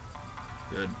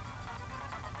 Good.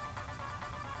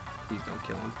 Please don't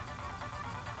kill him.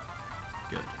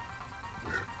 Good.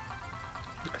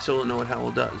 I still don't know what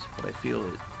Howl does, but I feel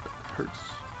it hurts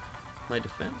my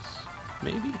defense,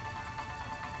 maybe?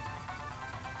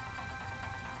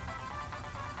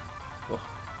 Oh.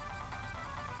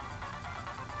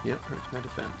 Yep, hurts my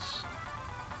defense.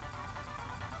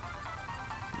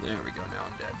 There we go, now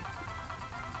I'm dead.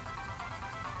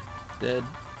 Dead.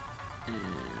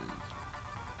 And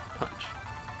punch.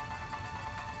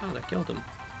 Oh, that killed him.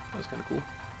 That was kind of cool.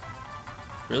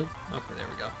 Really? Okay, there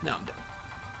we go. Now I'm dead.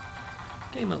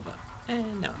 Game over.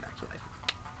 And now I'm back to life.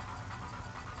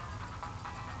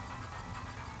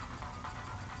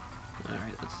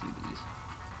 Alright, let's see these.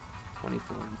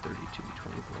 24 and 32.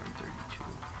 24 and 32.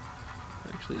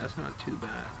 Actually, that's not too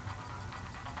bad.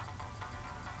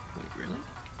 Wait, really?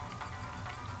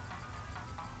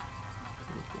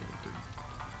 24 and 30.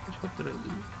 How much hope did I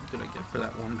lose? What did I get for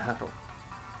that one battle?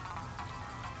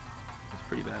 That's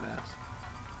pretty badass.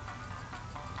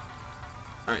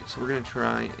 Alright, so we're going to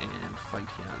try and fight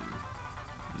him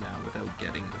now without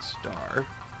getting the star.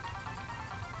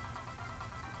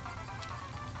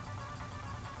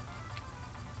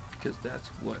 Because that's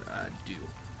what I do.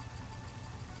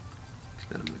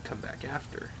 Then I'm going to come back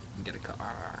after and get a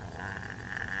car.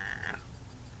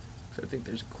 So I think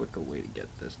there's a quicker way to get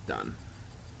this done.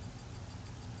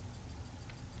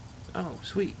 Oh,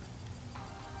 sweet.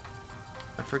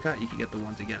 I forgot you could get the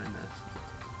ones again in this.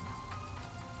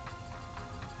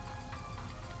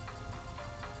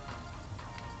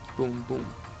 Boom,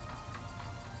 boom.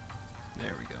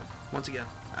 There we go. Once again.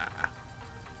 Ah.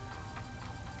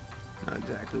 Not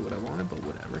exactly what I wanted, but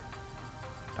whatever.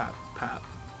 Pop, pop.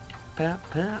 Pop,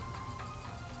 pop.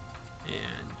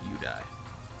 And you die.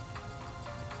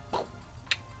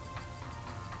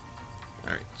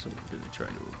 Alright, so we're going to try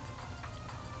to...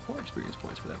 4 experience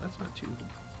points for that. That's not too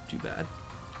bad.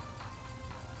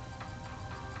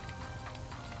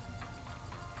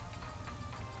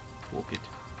 Walk it.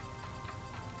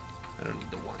 I don't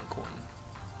need the 1 coin.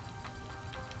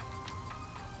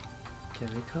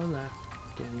 Carry cola.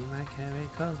 Give me my carry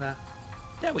cola.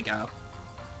 There we go.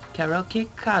 Karaoke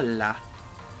cola.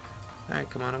 Alright,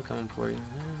 come on, I'm coming for you.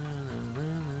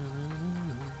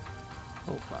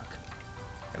 Oh, fuck.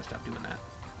 Gotta stop doing that.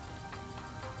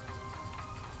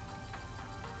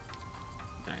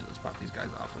 Alright, let's pop these guys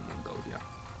off in one go, yeah.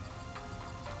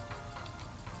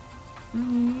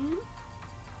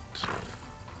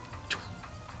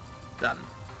 Done.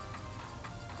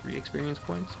 3 experience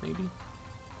points, maybe?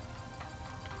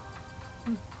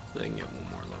 So I can get 1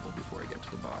 more level before I get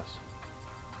to the boss.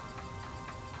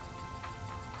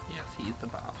 Yes, he's the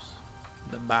boss.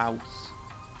 The boss.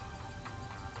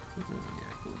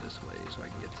 Yeah, go this way so I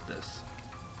can get to this.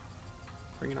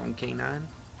 Bring it on, K9.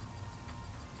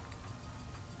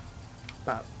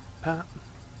 Pop, pop.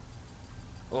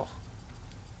 Oh.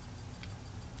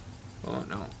 Oh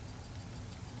no.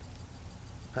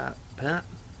 Pop, pop.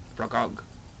 Frogog.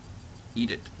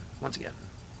 Eat it. Once again.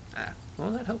 Ah,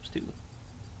 well that helps too.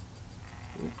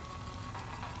 Oop.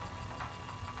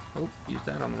 Oh, used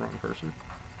that on the wrong person.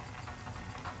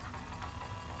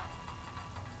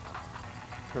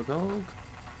 Frogog.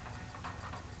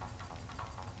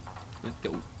 Let's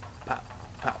go. Pop,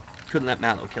 pop. Couldn't let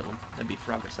Mallow kill him. That'd be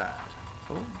frogicide.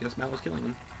 Oh, guess Mallow's killing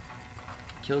him.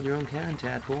 Killed your own kind,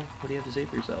 tadpole. What do you have to say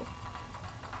for yourself?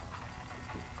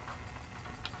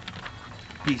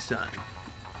 Peace sign.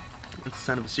 That's the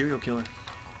son of a serial killer.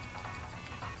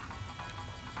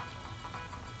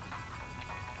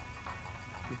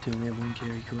 Do only have one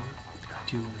carry cola.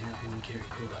 Do only have one carry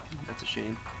cola. That's a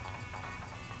shame.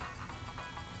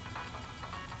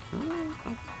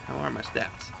 How are my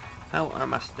stats? How are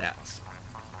my stats?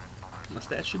 My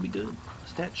stats should be good. My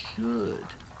stats should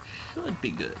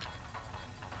be good.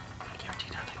 I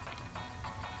guarantee nothing.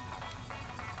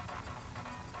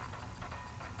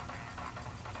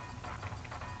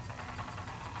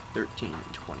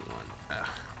 $13.21. Ugh.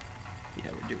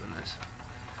 Yeah, we're doing this.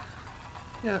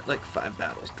 Yeah, like 5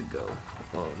 battles to go.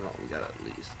 Oh no, we got at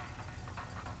least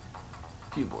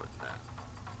a few more than that.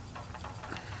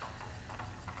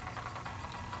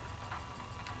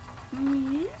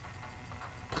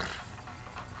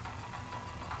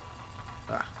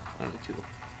 Only 2.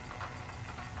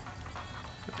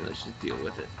 Okay, let's just deal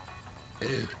with it.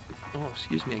 Oh,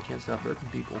 excuse me, I can't stop hurting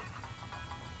people.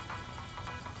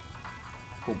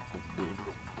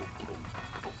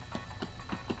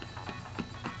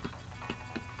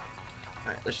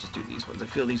 Alright, let's just do these ones. I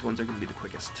feel these ones are going to be the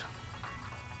quickest.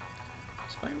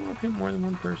 Does fire rope hit more than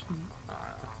one person?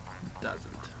 It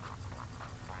doesn't.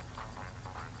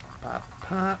 Pop,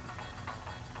 pop.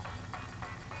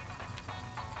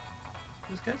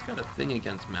 This guy's got a thing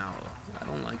against Mallow. I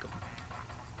don't like him.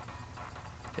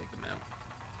 Take him out.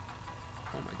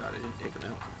 Oh my god, I didn't take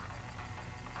him out.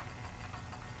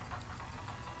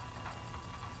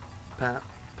 Pop,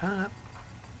 pop.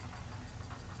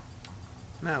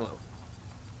 Mallow.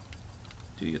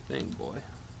 Do your thing, boy.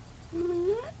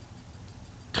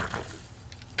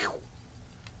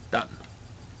 Done.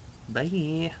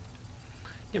 Bye.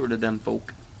 Get rid of them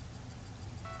folk.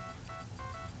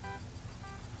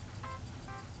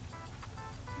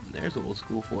 There's old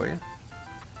school for you.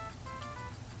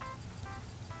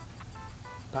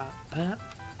 Pop, pop.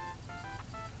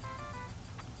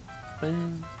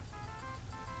 Bang.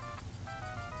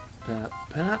 Pop,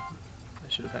 pop. I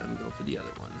should have had him go for the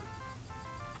other one.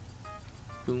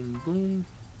 Boom, boom.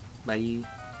 Bye.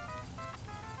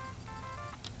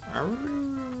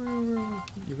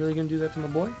 You really gonna do that to my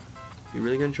boy? You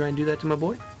really gonna try and do that to my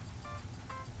boy?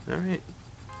 Alright.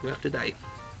 You have to die.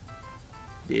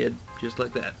 Dead. Just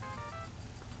like that.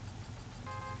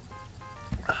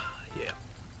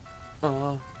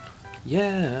 Yeah.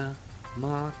 Yeah.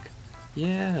 Mock.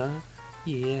 Yeah.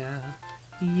 Yeah.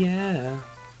 Yeah.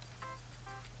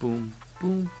 Boom.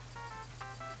 Boom.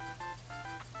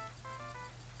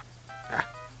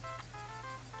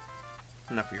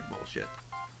 Enough of your bullshit.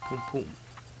 Boom, boom.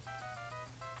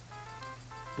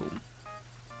 Boom.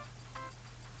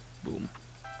 Boom.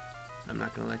 I'm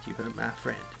not gonna let you hurt my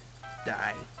friend.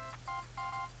 Die.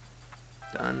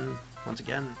 Done. Once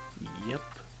again. Yep.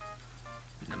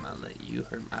 And I'm gonna let you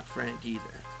hurt my friend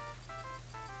either.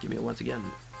 Give me it once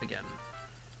again. Again.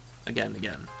 Again,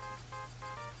 again.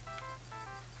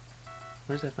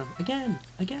 Where's that from? Again!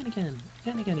 Again, again!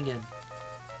 Again, again, again.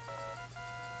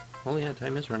 Oh yeah,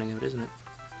 time is running out, isn't it?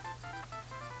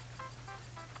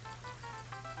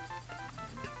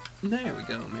 There we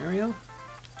go, Mario.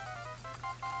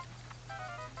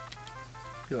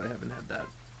 Feel I haven't had that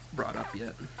brought up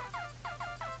yet.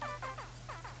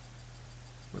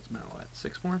 What's Mallow at?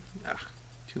 6 more? Ugh,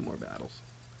 2 more battles.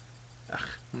 Ugh,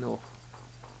 no.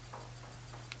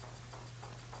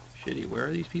 Shitty, where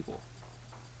are these people?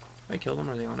 If I kill them,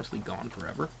 are they honestly gone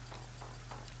forever?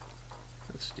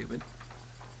 That's stupid.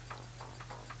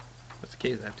 If that's the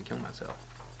case, I have to kill myself.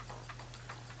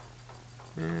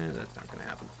 That's not gonna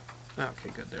happen. Okay,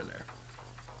 good, they're there.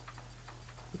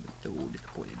 I'd be so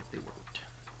disappointed if they weren't.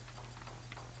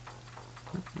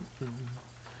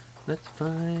 Let's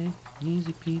fight,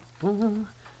 easy people,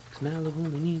 'cause Mallow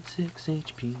only needs 6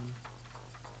 HP.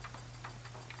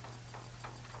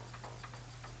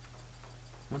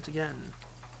 Once again.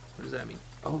 What does that mean?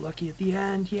 Oh, lucky at the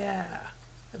end, yeah!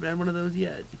 Haven't had one of those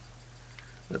yet.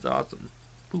 That's awesome.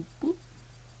 Boop, boop.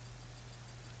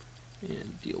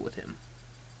 And deal with him.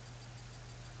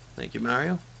 Thank you,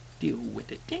 Mario. Deal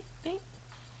with it. Ding, ding.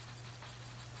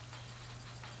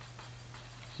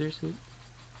 Seriously?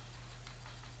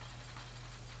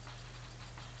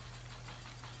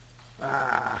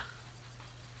 Ah!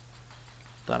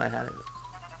 Thought I had it.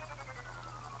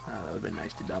 That would have been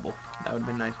nice to double. That would have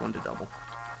been a nice one to double.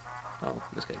 Oh,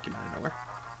 this guy came out of nowhere.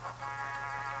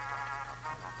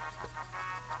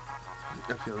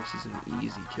 I feel this is an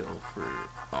easy kill for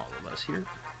all of us here.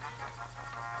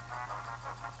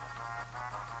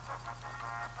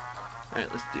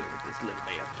 Alright, let's deal with this little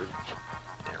bastard.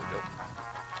 There we go.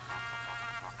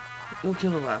 We'll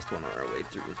kill the last one on our way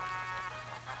through.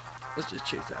 Let's just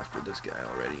chase after this guy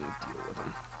already and deal with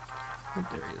him. Oh,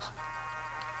 there he is.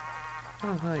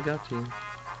 Oh, hi, I got you.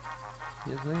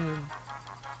 Yes, I am.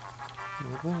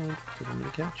 No, it won't, because I'm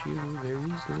going to catch you very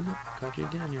easily. Look, caught you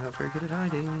again. You're not very good at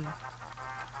hiding.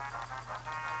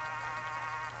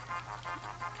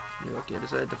 You're lucky I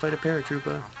decided to fight a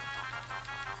paratrooper.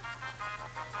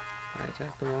 I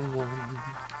attacked the wrong one.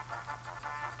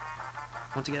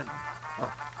 Once again.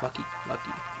 Oh, lucky,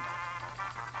 lucky.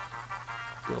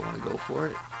 Do I want to go for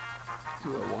it?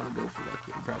 Do I want to go for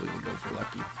lucky? I'm probably going to go for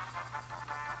lucky.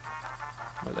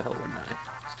 Why the hell wouldn't I?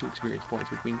 It's 2 experience points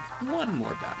between one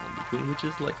more battle in between, which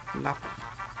is like nothing.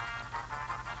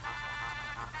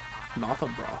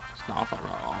 Nothing, bro. It's nothing,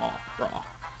 bro.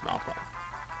 Nothing.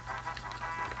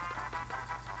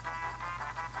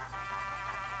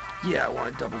 Yeah, I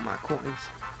want to double my coins.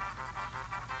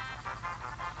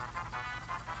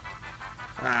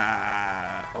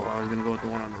 Oh, I was going to go with the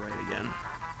one on the right again.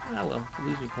 Ah, well,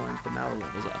 losing coins, but now it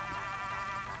levels up.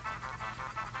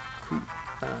 Cool.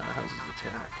 How's his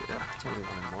attack? It's only 1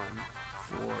 and 1.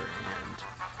 4 and...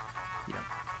 Yep.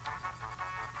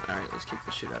 Alright, let's kick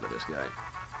the shit out of this guy.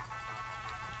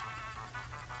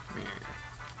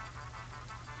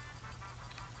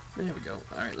 There we go.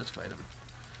 Alright, let's fight him.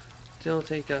 It'll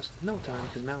take us no time,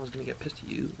 because Mal is going to get pissed at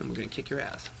you, and we're going to kick your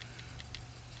ass.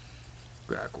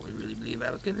 Grackle, you really believe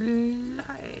I was going to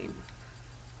lie?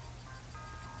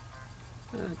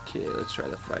 Okay, let's try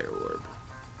the fire orb.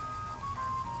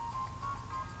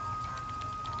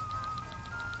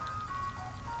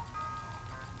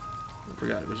 I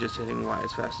forgot it was just hitting Y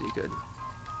as fast as you could.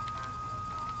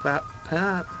 Pop,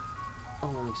 pop.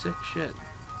 Oh, only 6? Shit.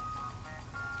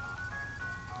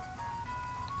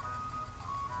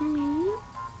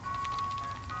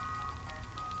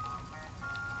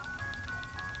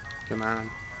 Come on.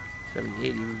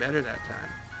 78, even better that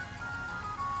time.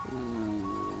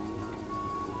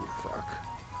 Ooh, fuck.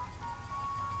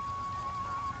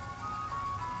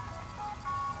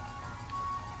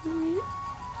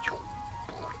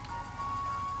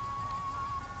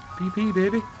 PP,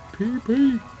 baby.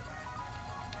 PP.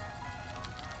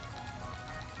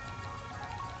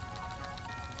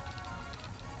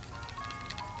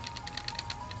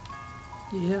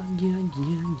 Yeah.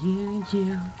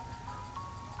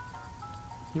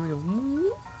 Here we go.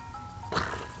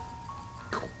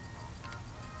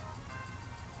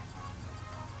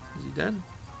 Is he dead?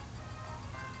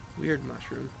 Weird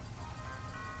mushroom.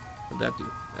 What'd that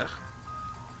do? Ugh.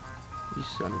 You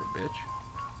son of a bitch.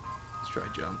 Let's try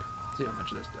jump. See how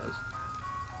much this does.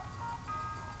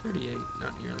 38,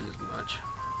 not nearly as much.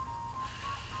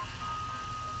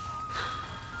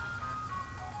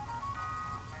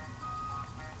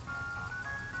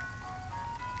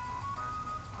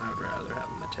 I would rather have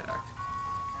him attack.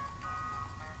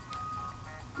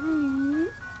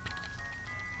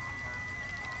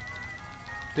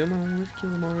 Come on, let's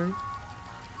kill him already.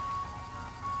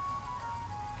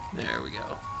 There we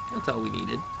go. That's all we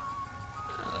needed.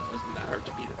 That wasn't that hard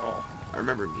to beat at all. I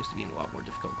remember it used to being a lot more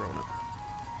difficult growing up.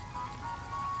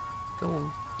 Go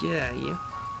on, get out of here.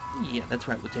 Yeah, that's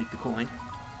right, we'll take the coin.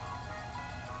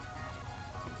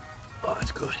 Oh,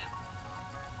 that's good.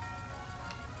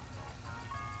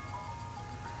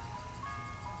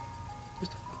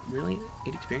 Just really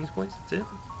 8 experience points, that's it?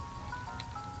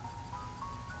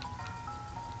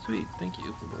 Sweet, thank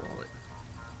you for the wallet.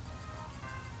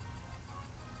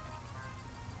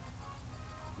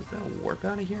 Is that a warp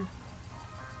out of here?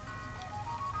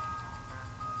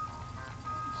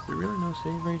 Is there really no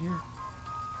save right here?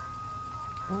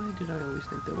 Why did I always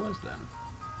think there was then?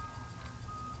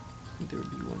 I think there would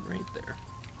be one right there.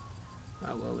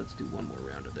 Ah, well, let's do one more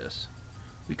round of this.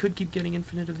 We could keep getting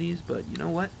infinite of these, but you know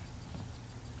what?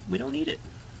 We don't need it.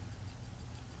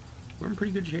 We're in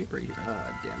pretty good shape right here.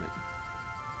 Ah, damn it.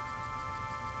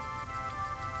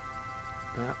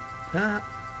 Pop, pop.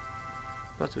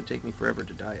 Plus it would take me forever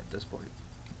to die at this point.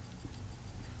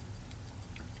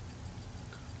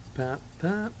 Pop,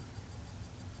 pop.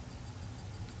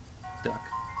 Duck.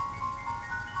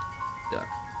 Duck.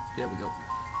 There we go.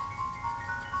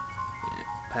 Yeah.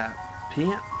 Pop,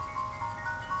 pop.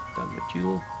 Done with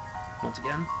Jewel. Once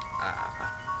again.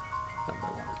 Ah. Not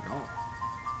what I wanted at all.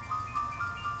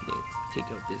 Let's take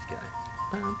out this guy.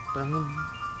 Bum, bum.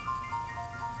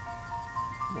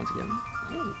 Once again.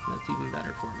 Oh, that's even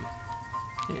better for me.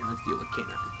 Yeah, let's deal with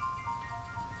Kanan.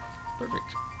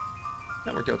 Perfect.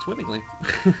 That worked out swimmingly.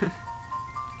 I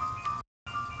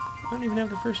don't even have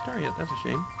the first star yet. That's a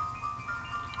shame.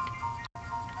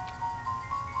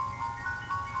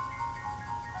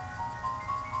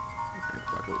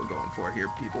 Fuck what we're going for here,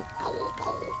 people.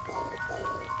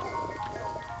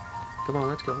 Come on,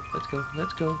 let's go. Let's go.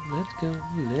 Let's go. Let's go.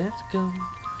 Let's go.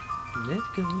 Let's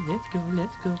go, let's go,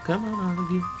 let's go. Come on, all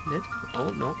of you. Let's go. Oh,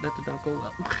 no, that did not go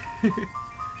well.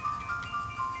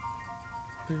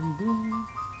 Boom, boom.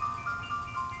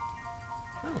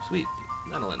 Oh, sweet.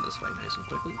 That'll end this fight nice and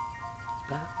quickly.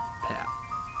 Pat, pat.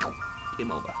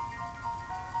 Game over.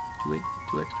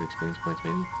 Two extra experience points,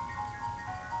 maybe?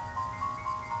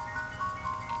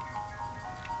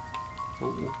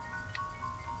 Oh.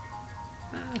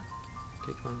 Ah.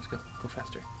 Okay, come on, let's go. Go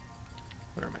faster.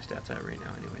 What are my stats at right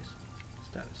now, anyways?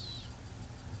 Status.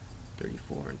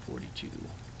 34 and 42. I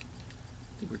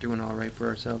think we're doing alright for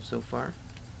ourselves so far.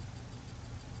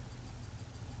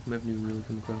 We haven't even really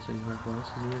come across any hard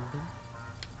bosses or anything.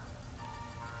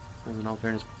 Well, in all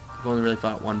fairness, we've only really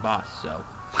fought one boss, so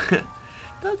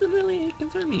doesn't really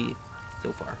concern me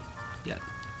so far yet.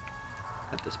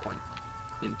 At this point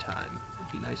in time,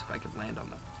 it'd be nice if I could land on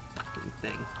the fucking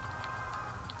thing.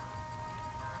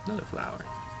 Another flower.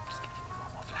 Just give me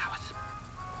more flowers.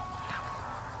 More flowers.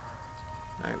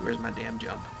 Alright, where's my damn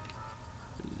jump?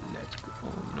 Let's go.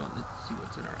 Oh, you know, let's see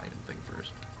what's in our item thing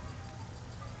first.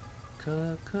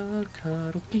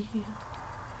 Karaoke.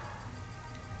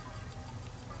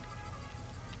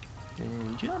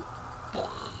 And jump.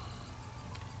 Oh,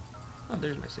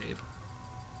 there's my save.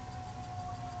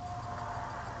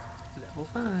 Level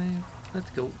 5. Let's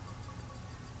go.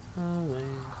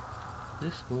 Always.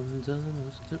 This one's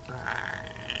almost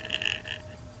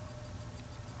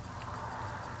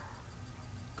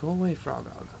Go away,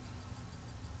 Frogog.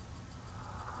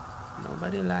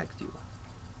 Nobody likes you.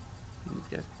 These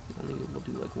guys only will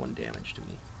do like 1 damage to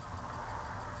me.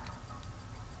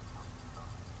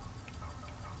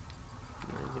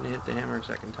 I'm gonna hit the hammer a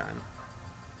second time.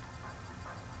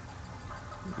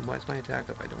 Why is my attack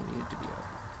up? I don't need it to be up.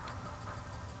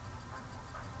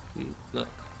 See, look.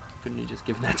 Couldn't you just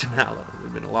given that to Mallow? It would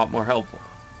have been a lot more helpful.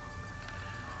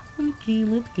 Okay,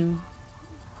 let's go.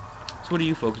 So what are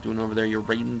you folks doing over there? You're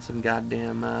raiding some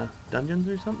goddamn dungeons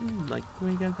or something? Like, where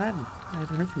are you guys hiding? I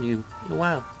haven't heard from you in a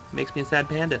while. Makes me a sad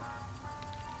panda.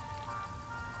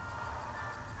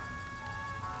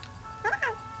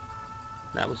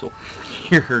 That was a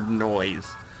weird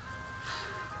noise.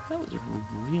 That was a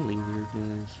really weird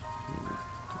noise.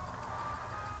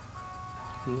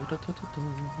 Oh,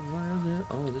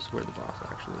 this is where the boss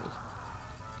actually is.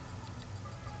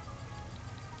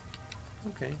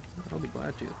 Okay, I'll be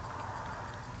glad to.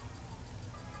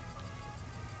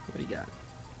 What do you got?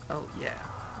 Oh, yeah.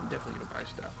 I'm definitely gonna buy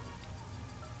stuff.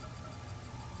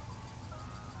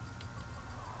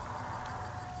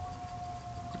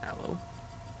 Mallow.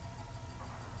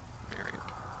 Mario.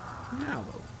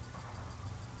 Mallow.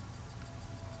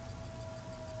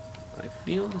 I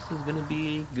feel this is gonna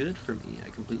be good for me. I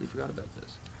completely forgot about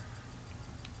this.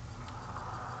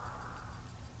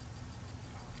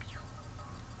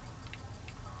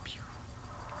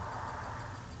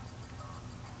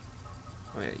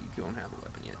 Oh yeah, you don't have a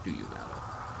weapon yet, do you, Mallow?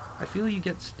 I feel you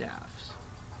get staffs.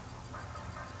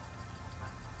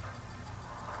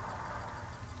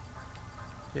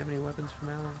 Do you have any weapons for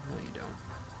Mallow? No, you don't.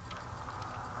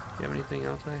 Do you have anything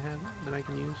else I have that I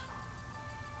can use?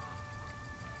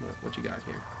 What you got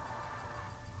here?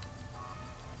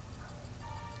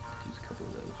 Use a couple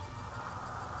of those.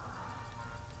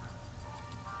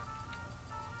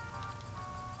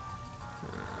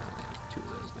 Two of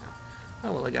those now.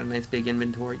 Oh, well, I got a nice big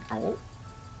inventory. Oh.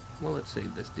 Well, let's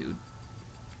save this dude.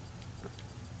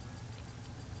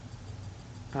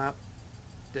 Pop.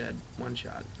 Dead. 1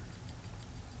 shot.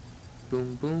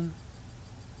 Boom, boom.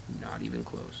 Not even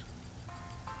close.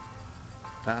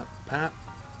 Pop, pop.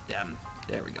 Yeah,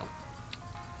 there we go.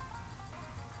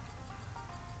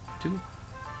 2.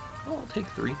 Oh, I'll take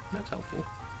 3. That's helpful.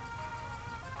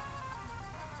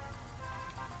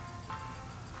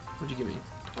 What'd you give me?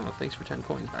 Oh, thanks for 10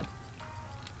 coins, bud.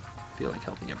 I feel like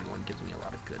helping everyone gives me a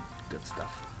lot of good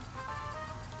stuff.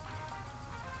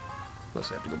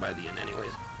 Plus, I have to go by the inn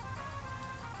anyways.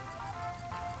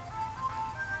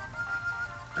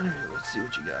 Alright, let's see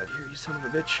what you got here, you son of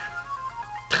a bitch.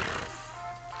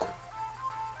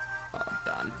 Oh,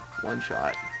 done. 1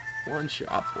 shot. 1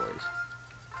 shot, boys.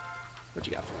 What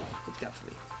you got for me? What you got for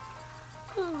me?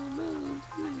 Oh,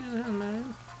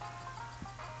 man.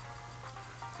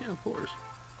 Yeah, of course.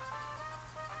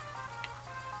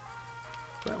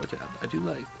 But I do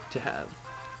like to have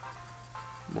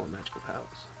more magical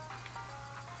powers.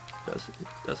 It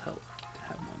does help to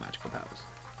have more magical powers.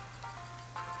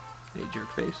 Hey,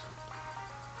 jerk face.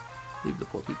 Leave the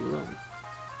poor people alone.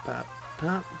 Pop,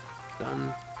 pop.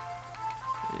 Done.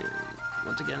 And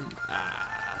once again.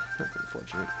 Ah, that's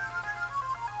unfortunate.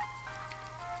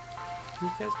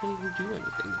 These guys can't even do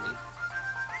anything to me.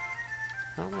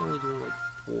 How am I only doing like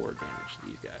 4 damage to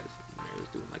these guys. And Mario's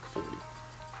doing like 40.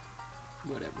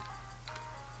 Whatever.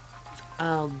 It's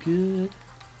all good.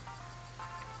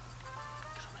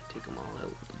 So I'm gonna take them all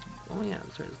out. Oh yeah,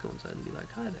 that's right. Let's go inside and be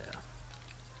like, hi there.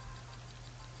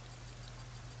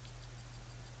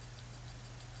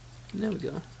 There we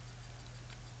go.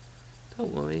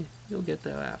 Don't worry, you'll get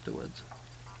there afterwards.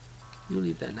 You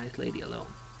leave that nice lady alone.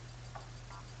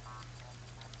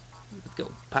 Let's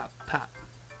go. Pop, pop.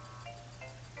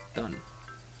 Done.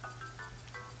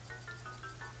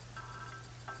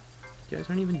 You guys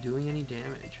aren't even doing any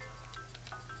damage.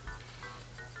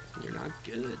 You're not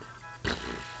good.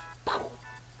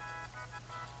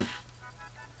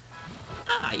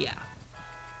 Ah, yeah.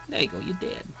 There you go, you're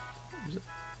dead.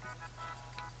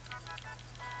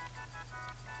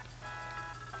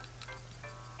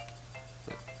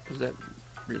 Was that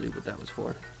really what that was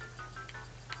for?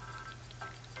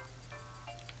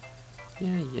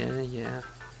 Yeah.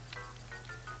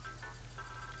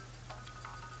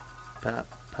 Pop,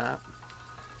 pop.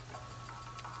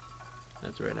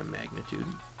 That's right, I'm magnitude.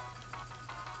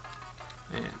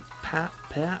 And pop,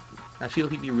 pop. I feel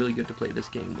he'd be really good to play this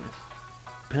game with.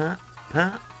 Pop,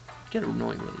 pop. Get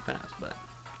annoying really fast, but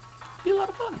it'd be a lot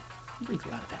of fun. It brings a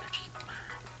lot of energy.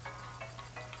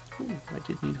 Ooh, I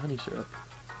did need honey syrup.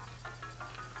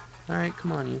 Alright,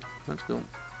 come on you. Let's go.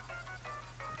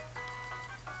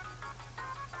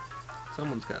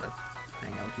 Someone's gotta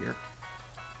hang out here.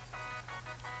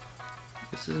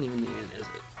 This isn't even the end, is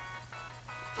it?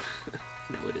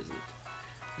 No, it isn't.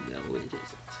 No, it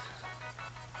isn't.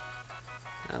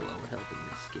 Oh well, we're helping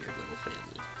this scared little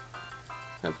family.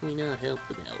 How can we not help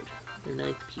them out? They're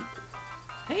nice people.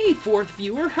 Hey, 4th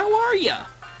viewer, how are ya?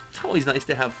 It's always nice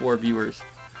to have 4 viewers.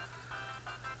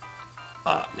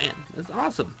 Oh man, that's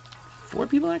awesome. 4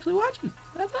 people actually watching.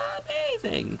 That's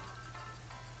amazing.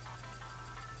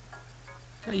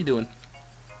 How you doing?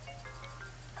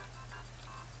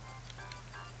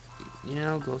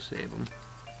 Yeah, I'll go save him.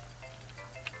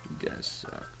 You guys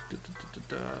suck. You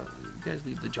guys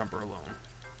leave the jumper alone.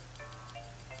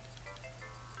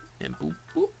 And boop,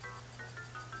 boop.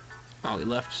 Oh, he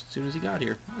left as soon as he got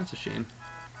here. That's a shame.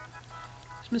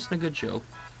 He's missing a good show.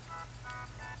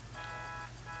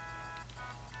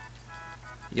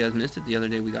 You guys missed it the other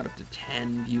day. We got up to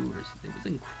 10 viewers. It was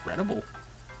incredible.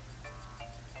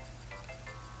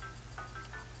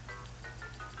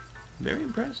 Very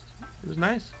impressed. It was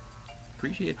nice.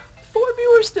 Appreciate it. 4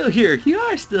 viewers still here. You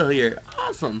are still here.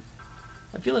 Awesome.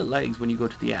 I feel it lags when you go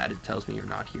to the ad. It tells me you're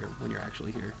not here when you're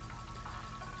actually here.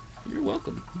 You're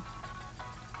welcome.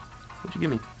 What'd you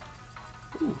give me?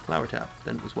 Ooh, flower tap.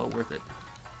 Then it was well worth it.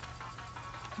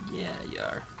 Yeah, you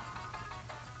are.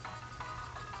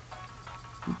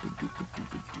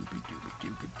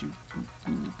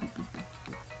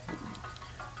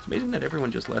 It's amazing that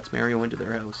everyone just lets Mario into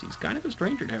their house. He's kind of a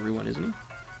stranger to everyone, isn't he?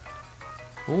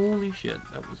 Holy shit,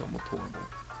 that was almost horrible.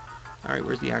 Alright,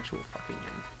 where's the actual fucking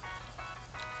inn?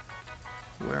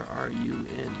 Where are you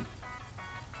in?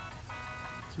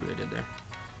 See what I did there?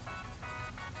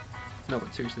 No,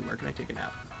 but seriously, where can I take a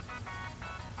nap?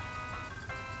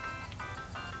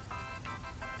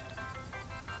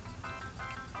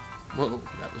 Whoa,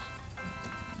 that was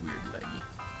weird laggy.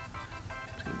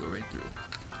 Just gonna go right through.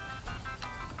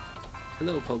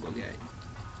 Hello, Pogo Gang.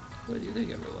 What do you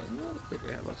think, everyone? Well, looks like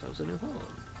we have ourselves a new home.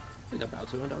 We got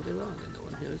bounce around all day long, and no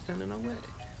one here is standing in our way.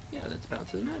 Yeah, let's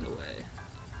bounce the night away.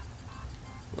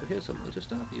 Well, here's someone to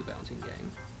stop you, bouncing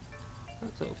gang.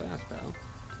 Not so fast, pal.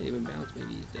 Can't even bounce,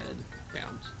 maybe he's dead.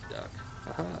 Bounce, duck.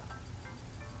 Haha.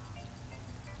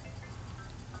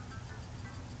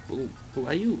 Boom. Who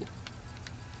are you?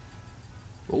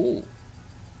 Oh.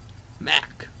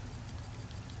 Mac.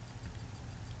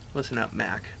 Listen up,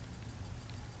 Mac.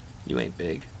 You ain't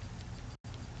big.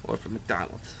 Or from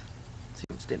McDonald's. So you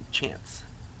don't stand a chance.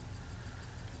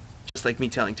 Just like me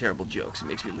telling terrible jokes, it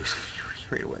makes me lose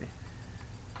viewers right away.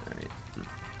 Alright.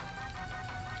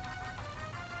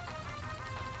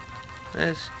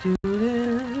 Let's do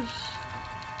this.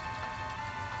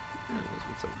 That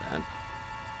wasn't so bad.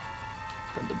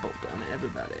 Thunderbolt on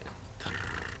everybody.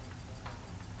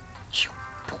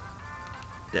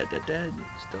 Dead.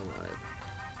 Still alive.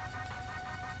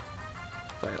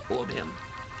 Fire orb him.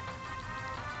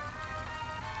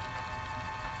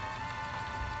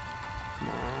 Come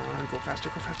on, go faster.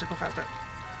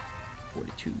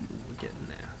 42, we're getting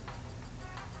there.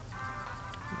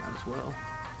 Might as well.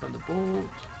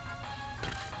 Thunderbolt.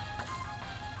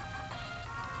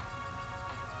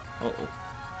 Uh-oh.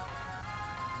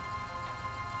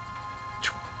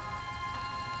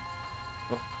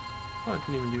 Oh, I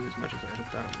didn't even do as much as I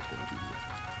thought I was going to do.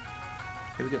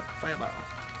 Here we go. Fireball.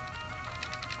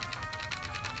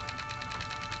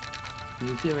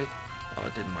 You see me? Oh,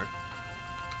 it didn't work.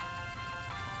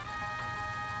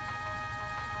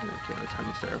 Okay, let's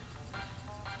honey syrup.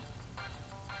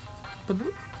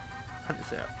 Honey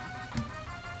syrup.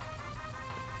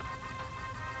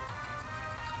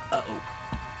 Uh-oh.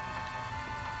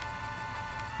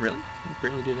 Really? You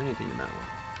barely did anything in that one.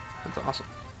 That's awesome.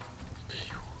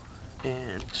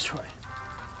 And destroy.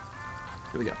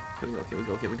 Here we go. Here we go. Here we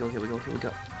go. Here we go. Here we go. Here we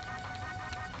go.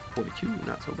 42.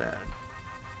 Not so bad.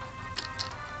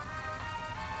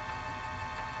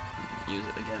 Use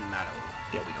it again, Matto.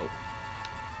 There we go.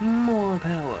 More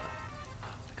power.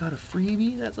 I got a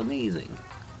freebie? That's amazing.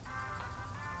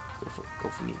 Go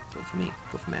for me. Go for me.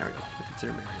 Go for Mario. I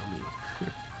consider Mario me.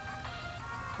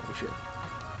 Oh shit.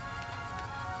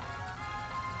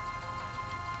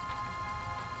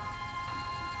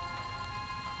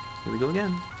 Here we go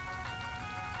again.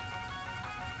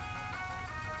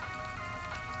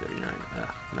 39.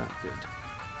 Not good.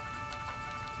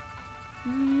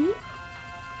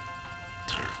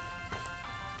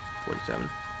 47.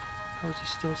 How is he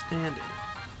still standing?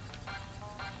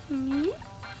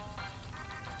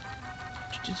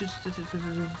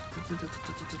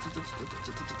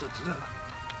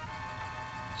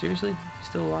 Seriously? He's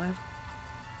still alive?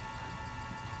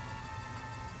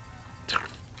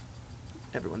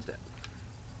 Everyone's dead.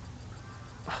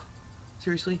 Oh,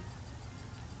 seriously?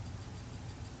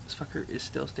 This fucker is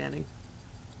still standing?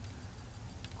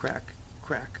 Crack.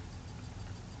 Crack.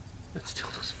 That still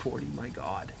does 40, my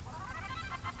god.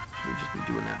 We've just been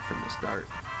doing that from the start.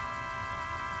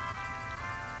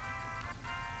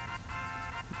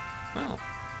 Well,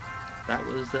 that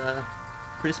was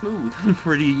pretty smooth.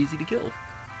 Pretty easy to kill.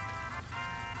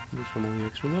 There's some more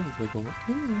extra levels I go up.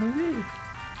 Okay.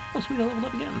 Oh sweet, I leveled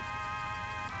up again.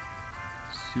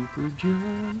 Super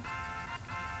jump.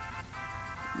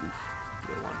 Oof.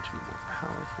 Do I want it to be more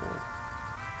powerful?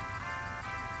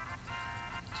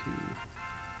 2,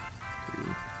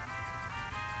 3.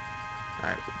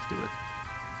 Alright, let's do it.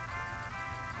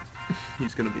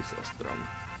 He's gonna be so strong.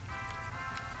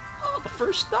 Oh, the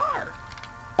first star!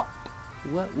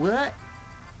 What?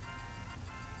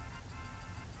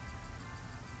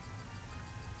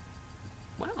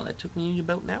 Wow, that took me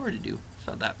about an hour to do. It's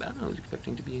not that bad. I was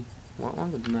expecting to be a lot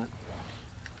longer than that.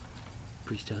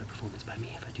 Pretty stellar performance by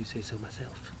me, if I do say so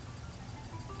myself.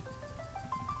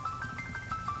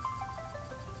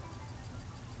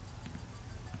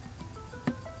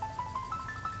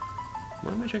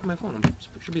 Why am I checking my phone? I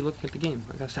should be looking at the game.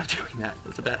 I gotta stop doing that.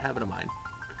 That's a bad habit of mine.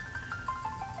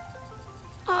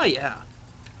 Oh yeah!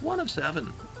 1 of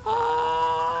 7.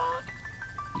 Ah!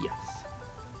 Yes.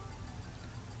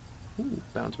 Ooh,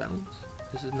 bounce.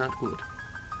 This is not good.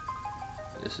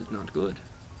 This is not good.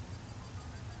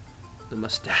 The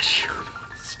mustachioed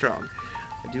one is strong.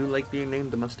 I do like being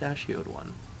named the mustachioed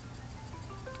one.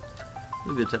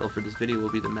 A good title for this video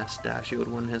will be The Mustachioed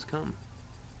One Has Come.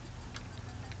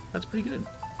 That's pretty good.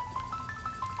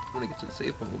 When I get to the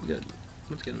save point, we'll be good.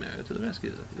 Let's get Mario to the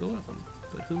rescue. You're welcome.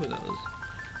 But who are those?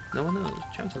 No one knows.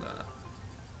 Chancellor.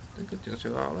 Think it's just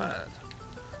alright.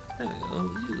 There we go.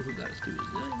 It was you who got us to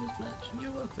this match.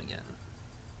 You're welcome again.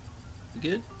 We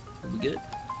good? We good?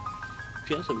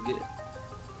 Chancellor, we good?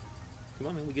 Come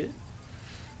on, man, we good?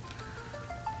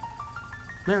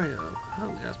 Mario. Oh,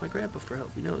 we asked my grandpa for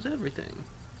help. He knows everything.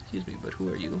 Excuse me, but who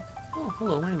are you? Oh,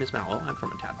 hello, my name is Mallow. I'm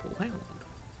from a tadpole island.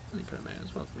 Any friend of mine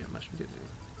is welcome. Much to do.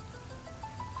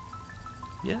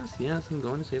 Yes, I'm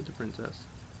going to save the princess.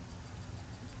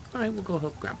 Alright, we'll go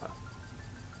help Grandpa.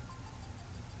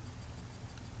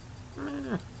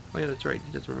 Oh yeah, that's right,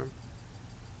 he doesn't remember.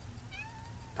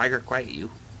 Tiger, quiet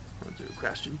you. Answer your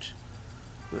questions.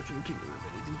 Western Kingdom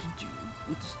have anything to do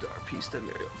with the star piece that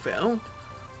Mario found?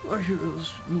 Our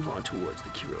heroes move on towards the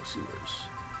Kiro sewers.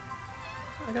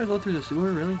 I gotta go through the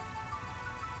sewer, really?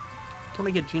 Don't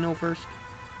I get Gino first?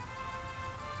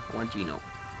 I want Gino.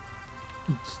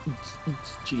 It's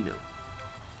Gino.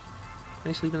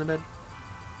 Can I sleep in the bed?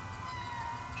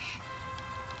 Shh.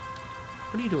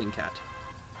 What are you doing, cat?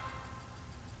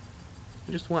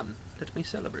 I just won. Let me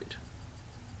celebrate.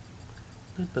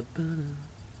 Can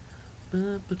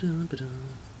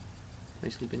I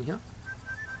sleep in here?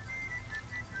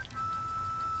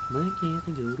 Why can't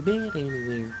I go to bed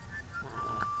anywhere?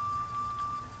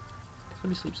 Let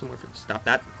me sleep somewhere first. Stop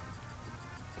that.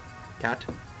 Cat.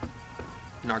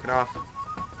 Knock it off.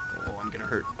 Oh, I'm gonna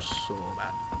hurt so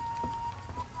bad.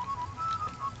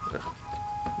 Ugh.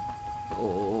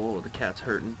 Oh, the cat's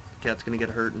hurting. The cat's gonna get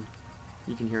hurting.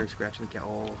 You can hear her scratching the cat.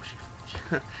 Oh,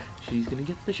 she's gonna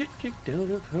get the shit kicked out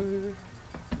of her.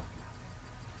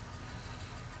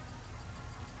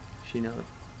 She knows.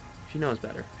 She knows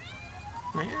better.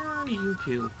 You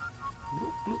too.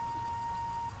 Bloop, bloop.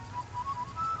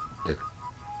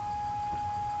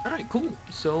 Alright, cool.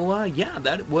 So, yeah,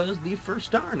 that was the first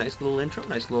star. Nice little intro,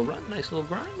 nice little run, nice little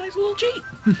grind, nice little cheat.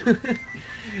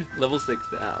 Level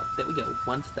 6 down. There we go,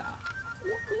 1 star.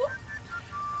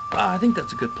 I think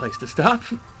that's a good place to stop.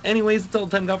 Anyways, that's all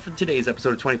the time we got for today's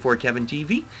episode of 24 Kevin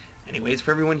TV. Anyways,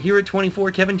 for everyone here at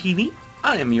 24 Kevin TV,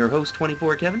 I am your host,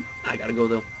 24 Kevin. I gotta go,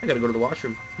 though. I gotta go to the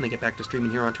washroom and then get back to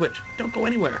streaming here on Twitch. Don't go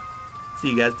anywhere. See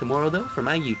you guys tomorrow, though, for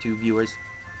my YouTube viewers.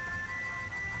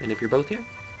 And if you're both here,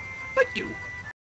 thank you.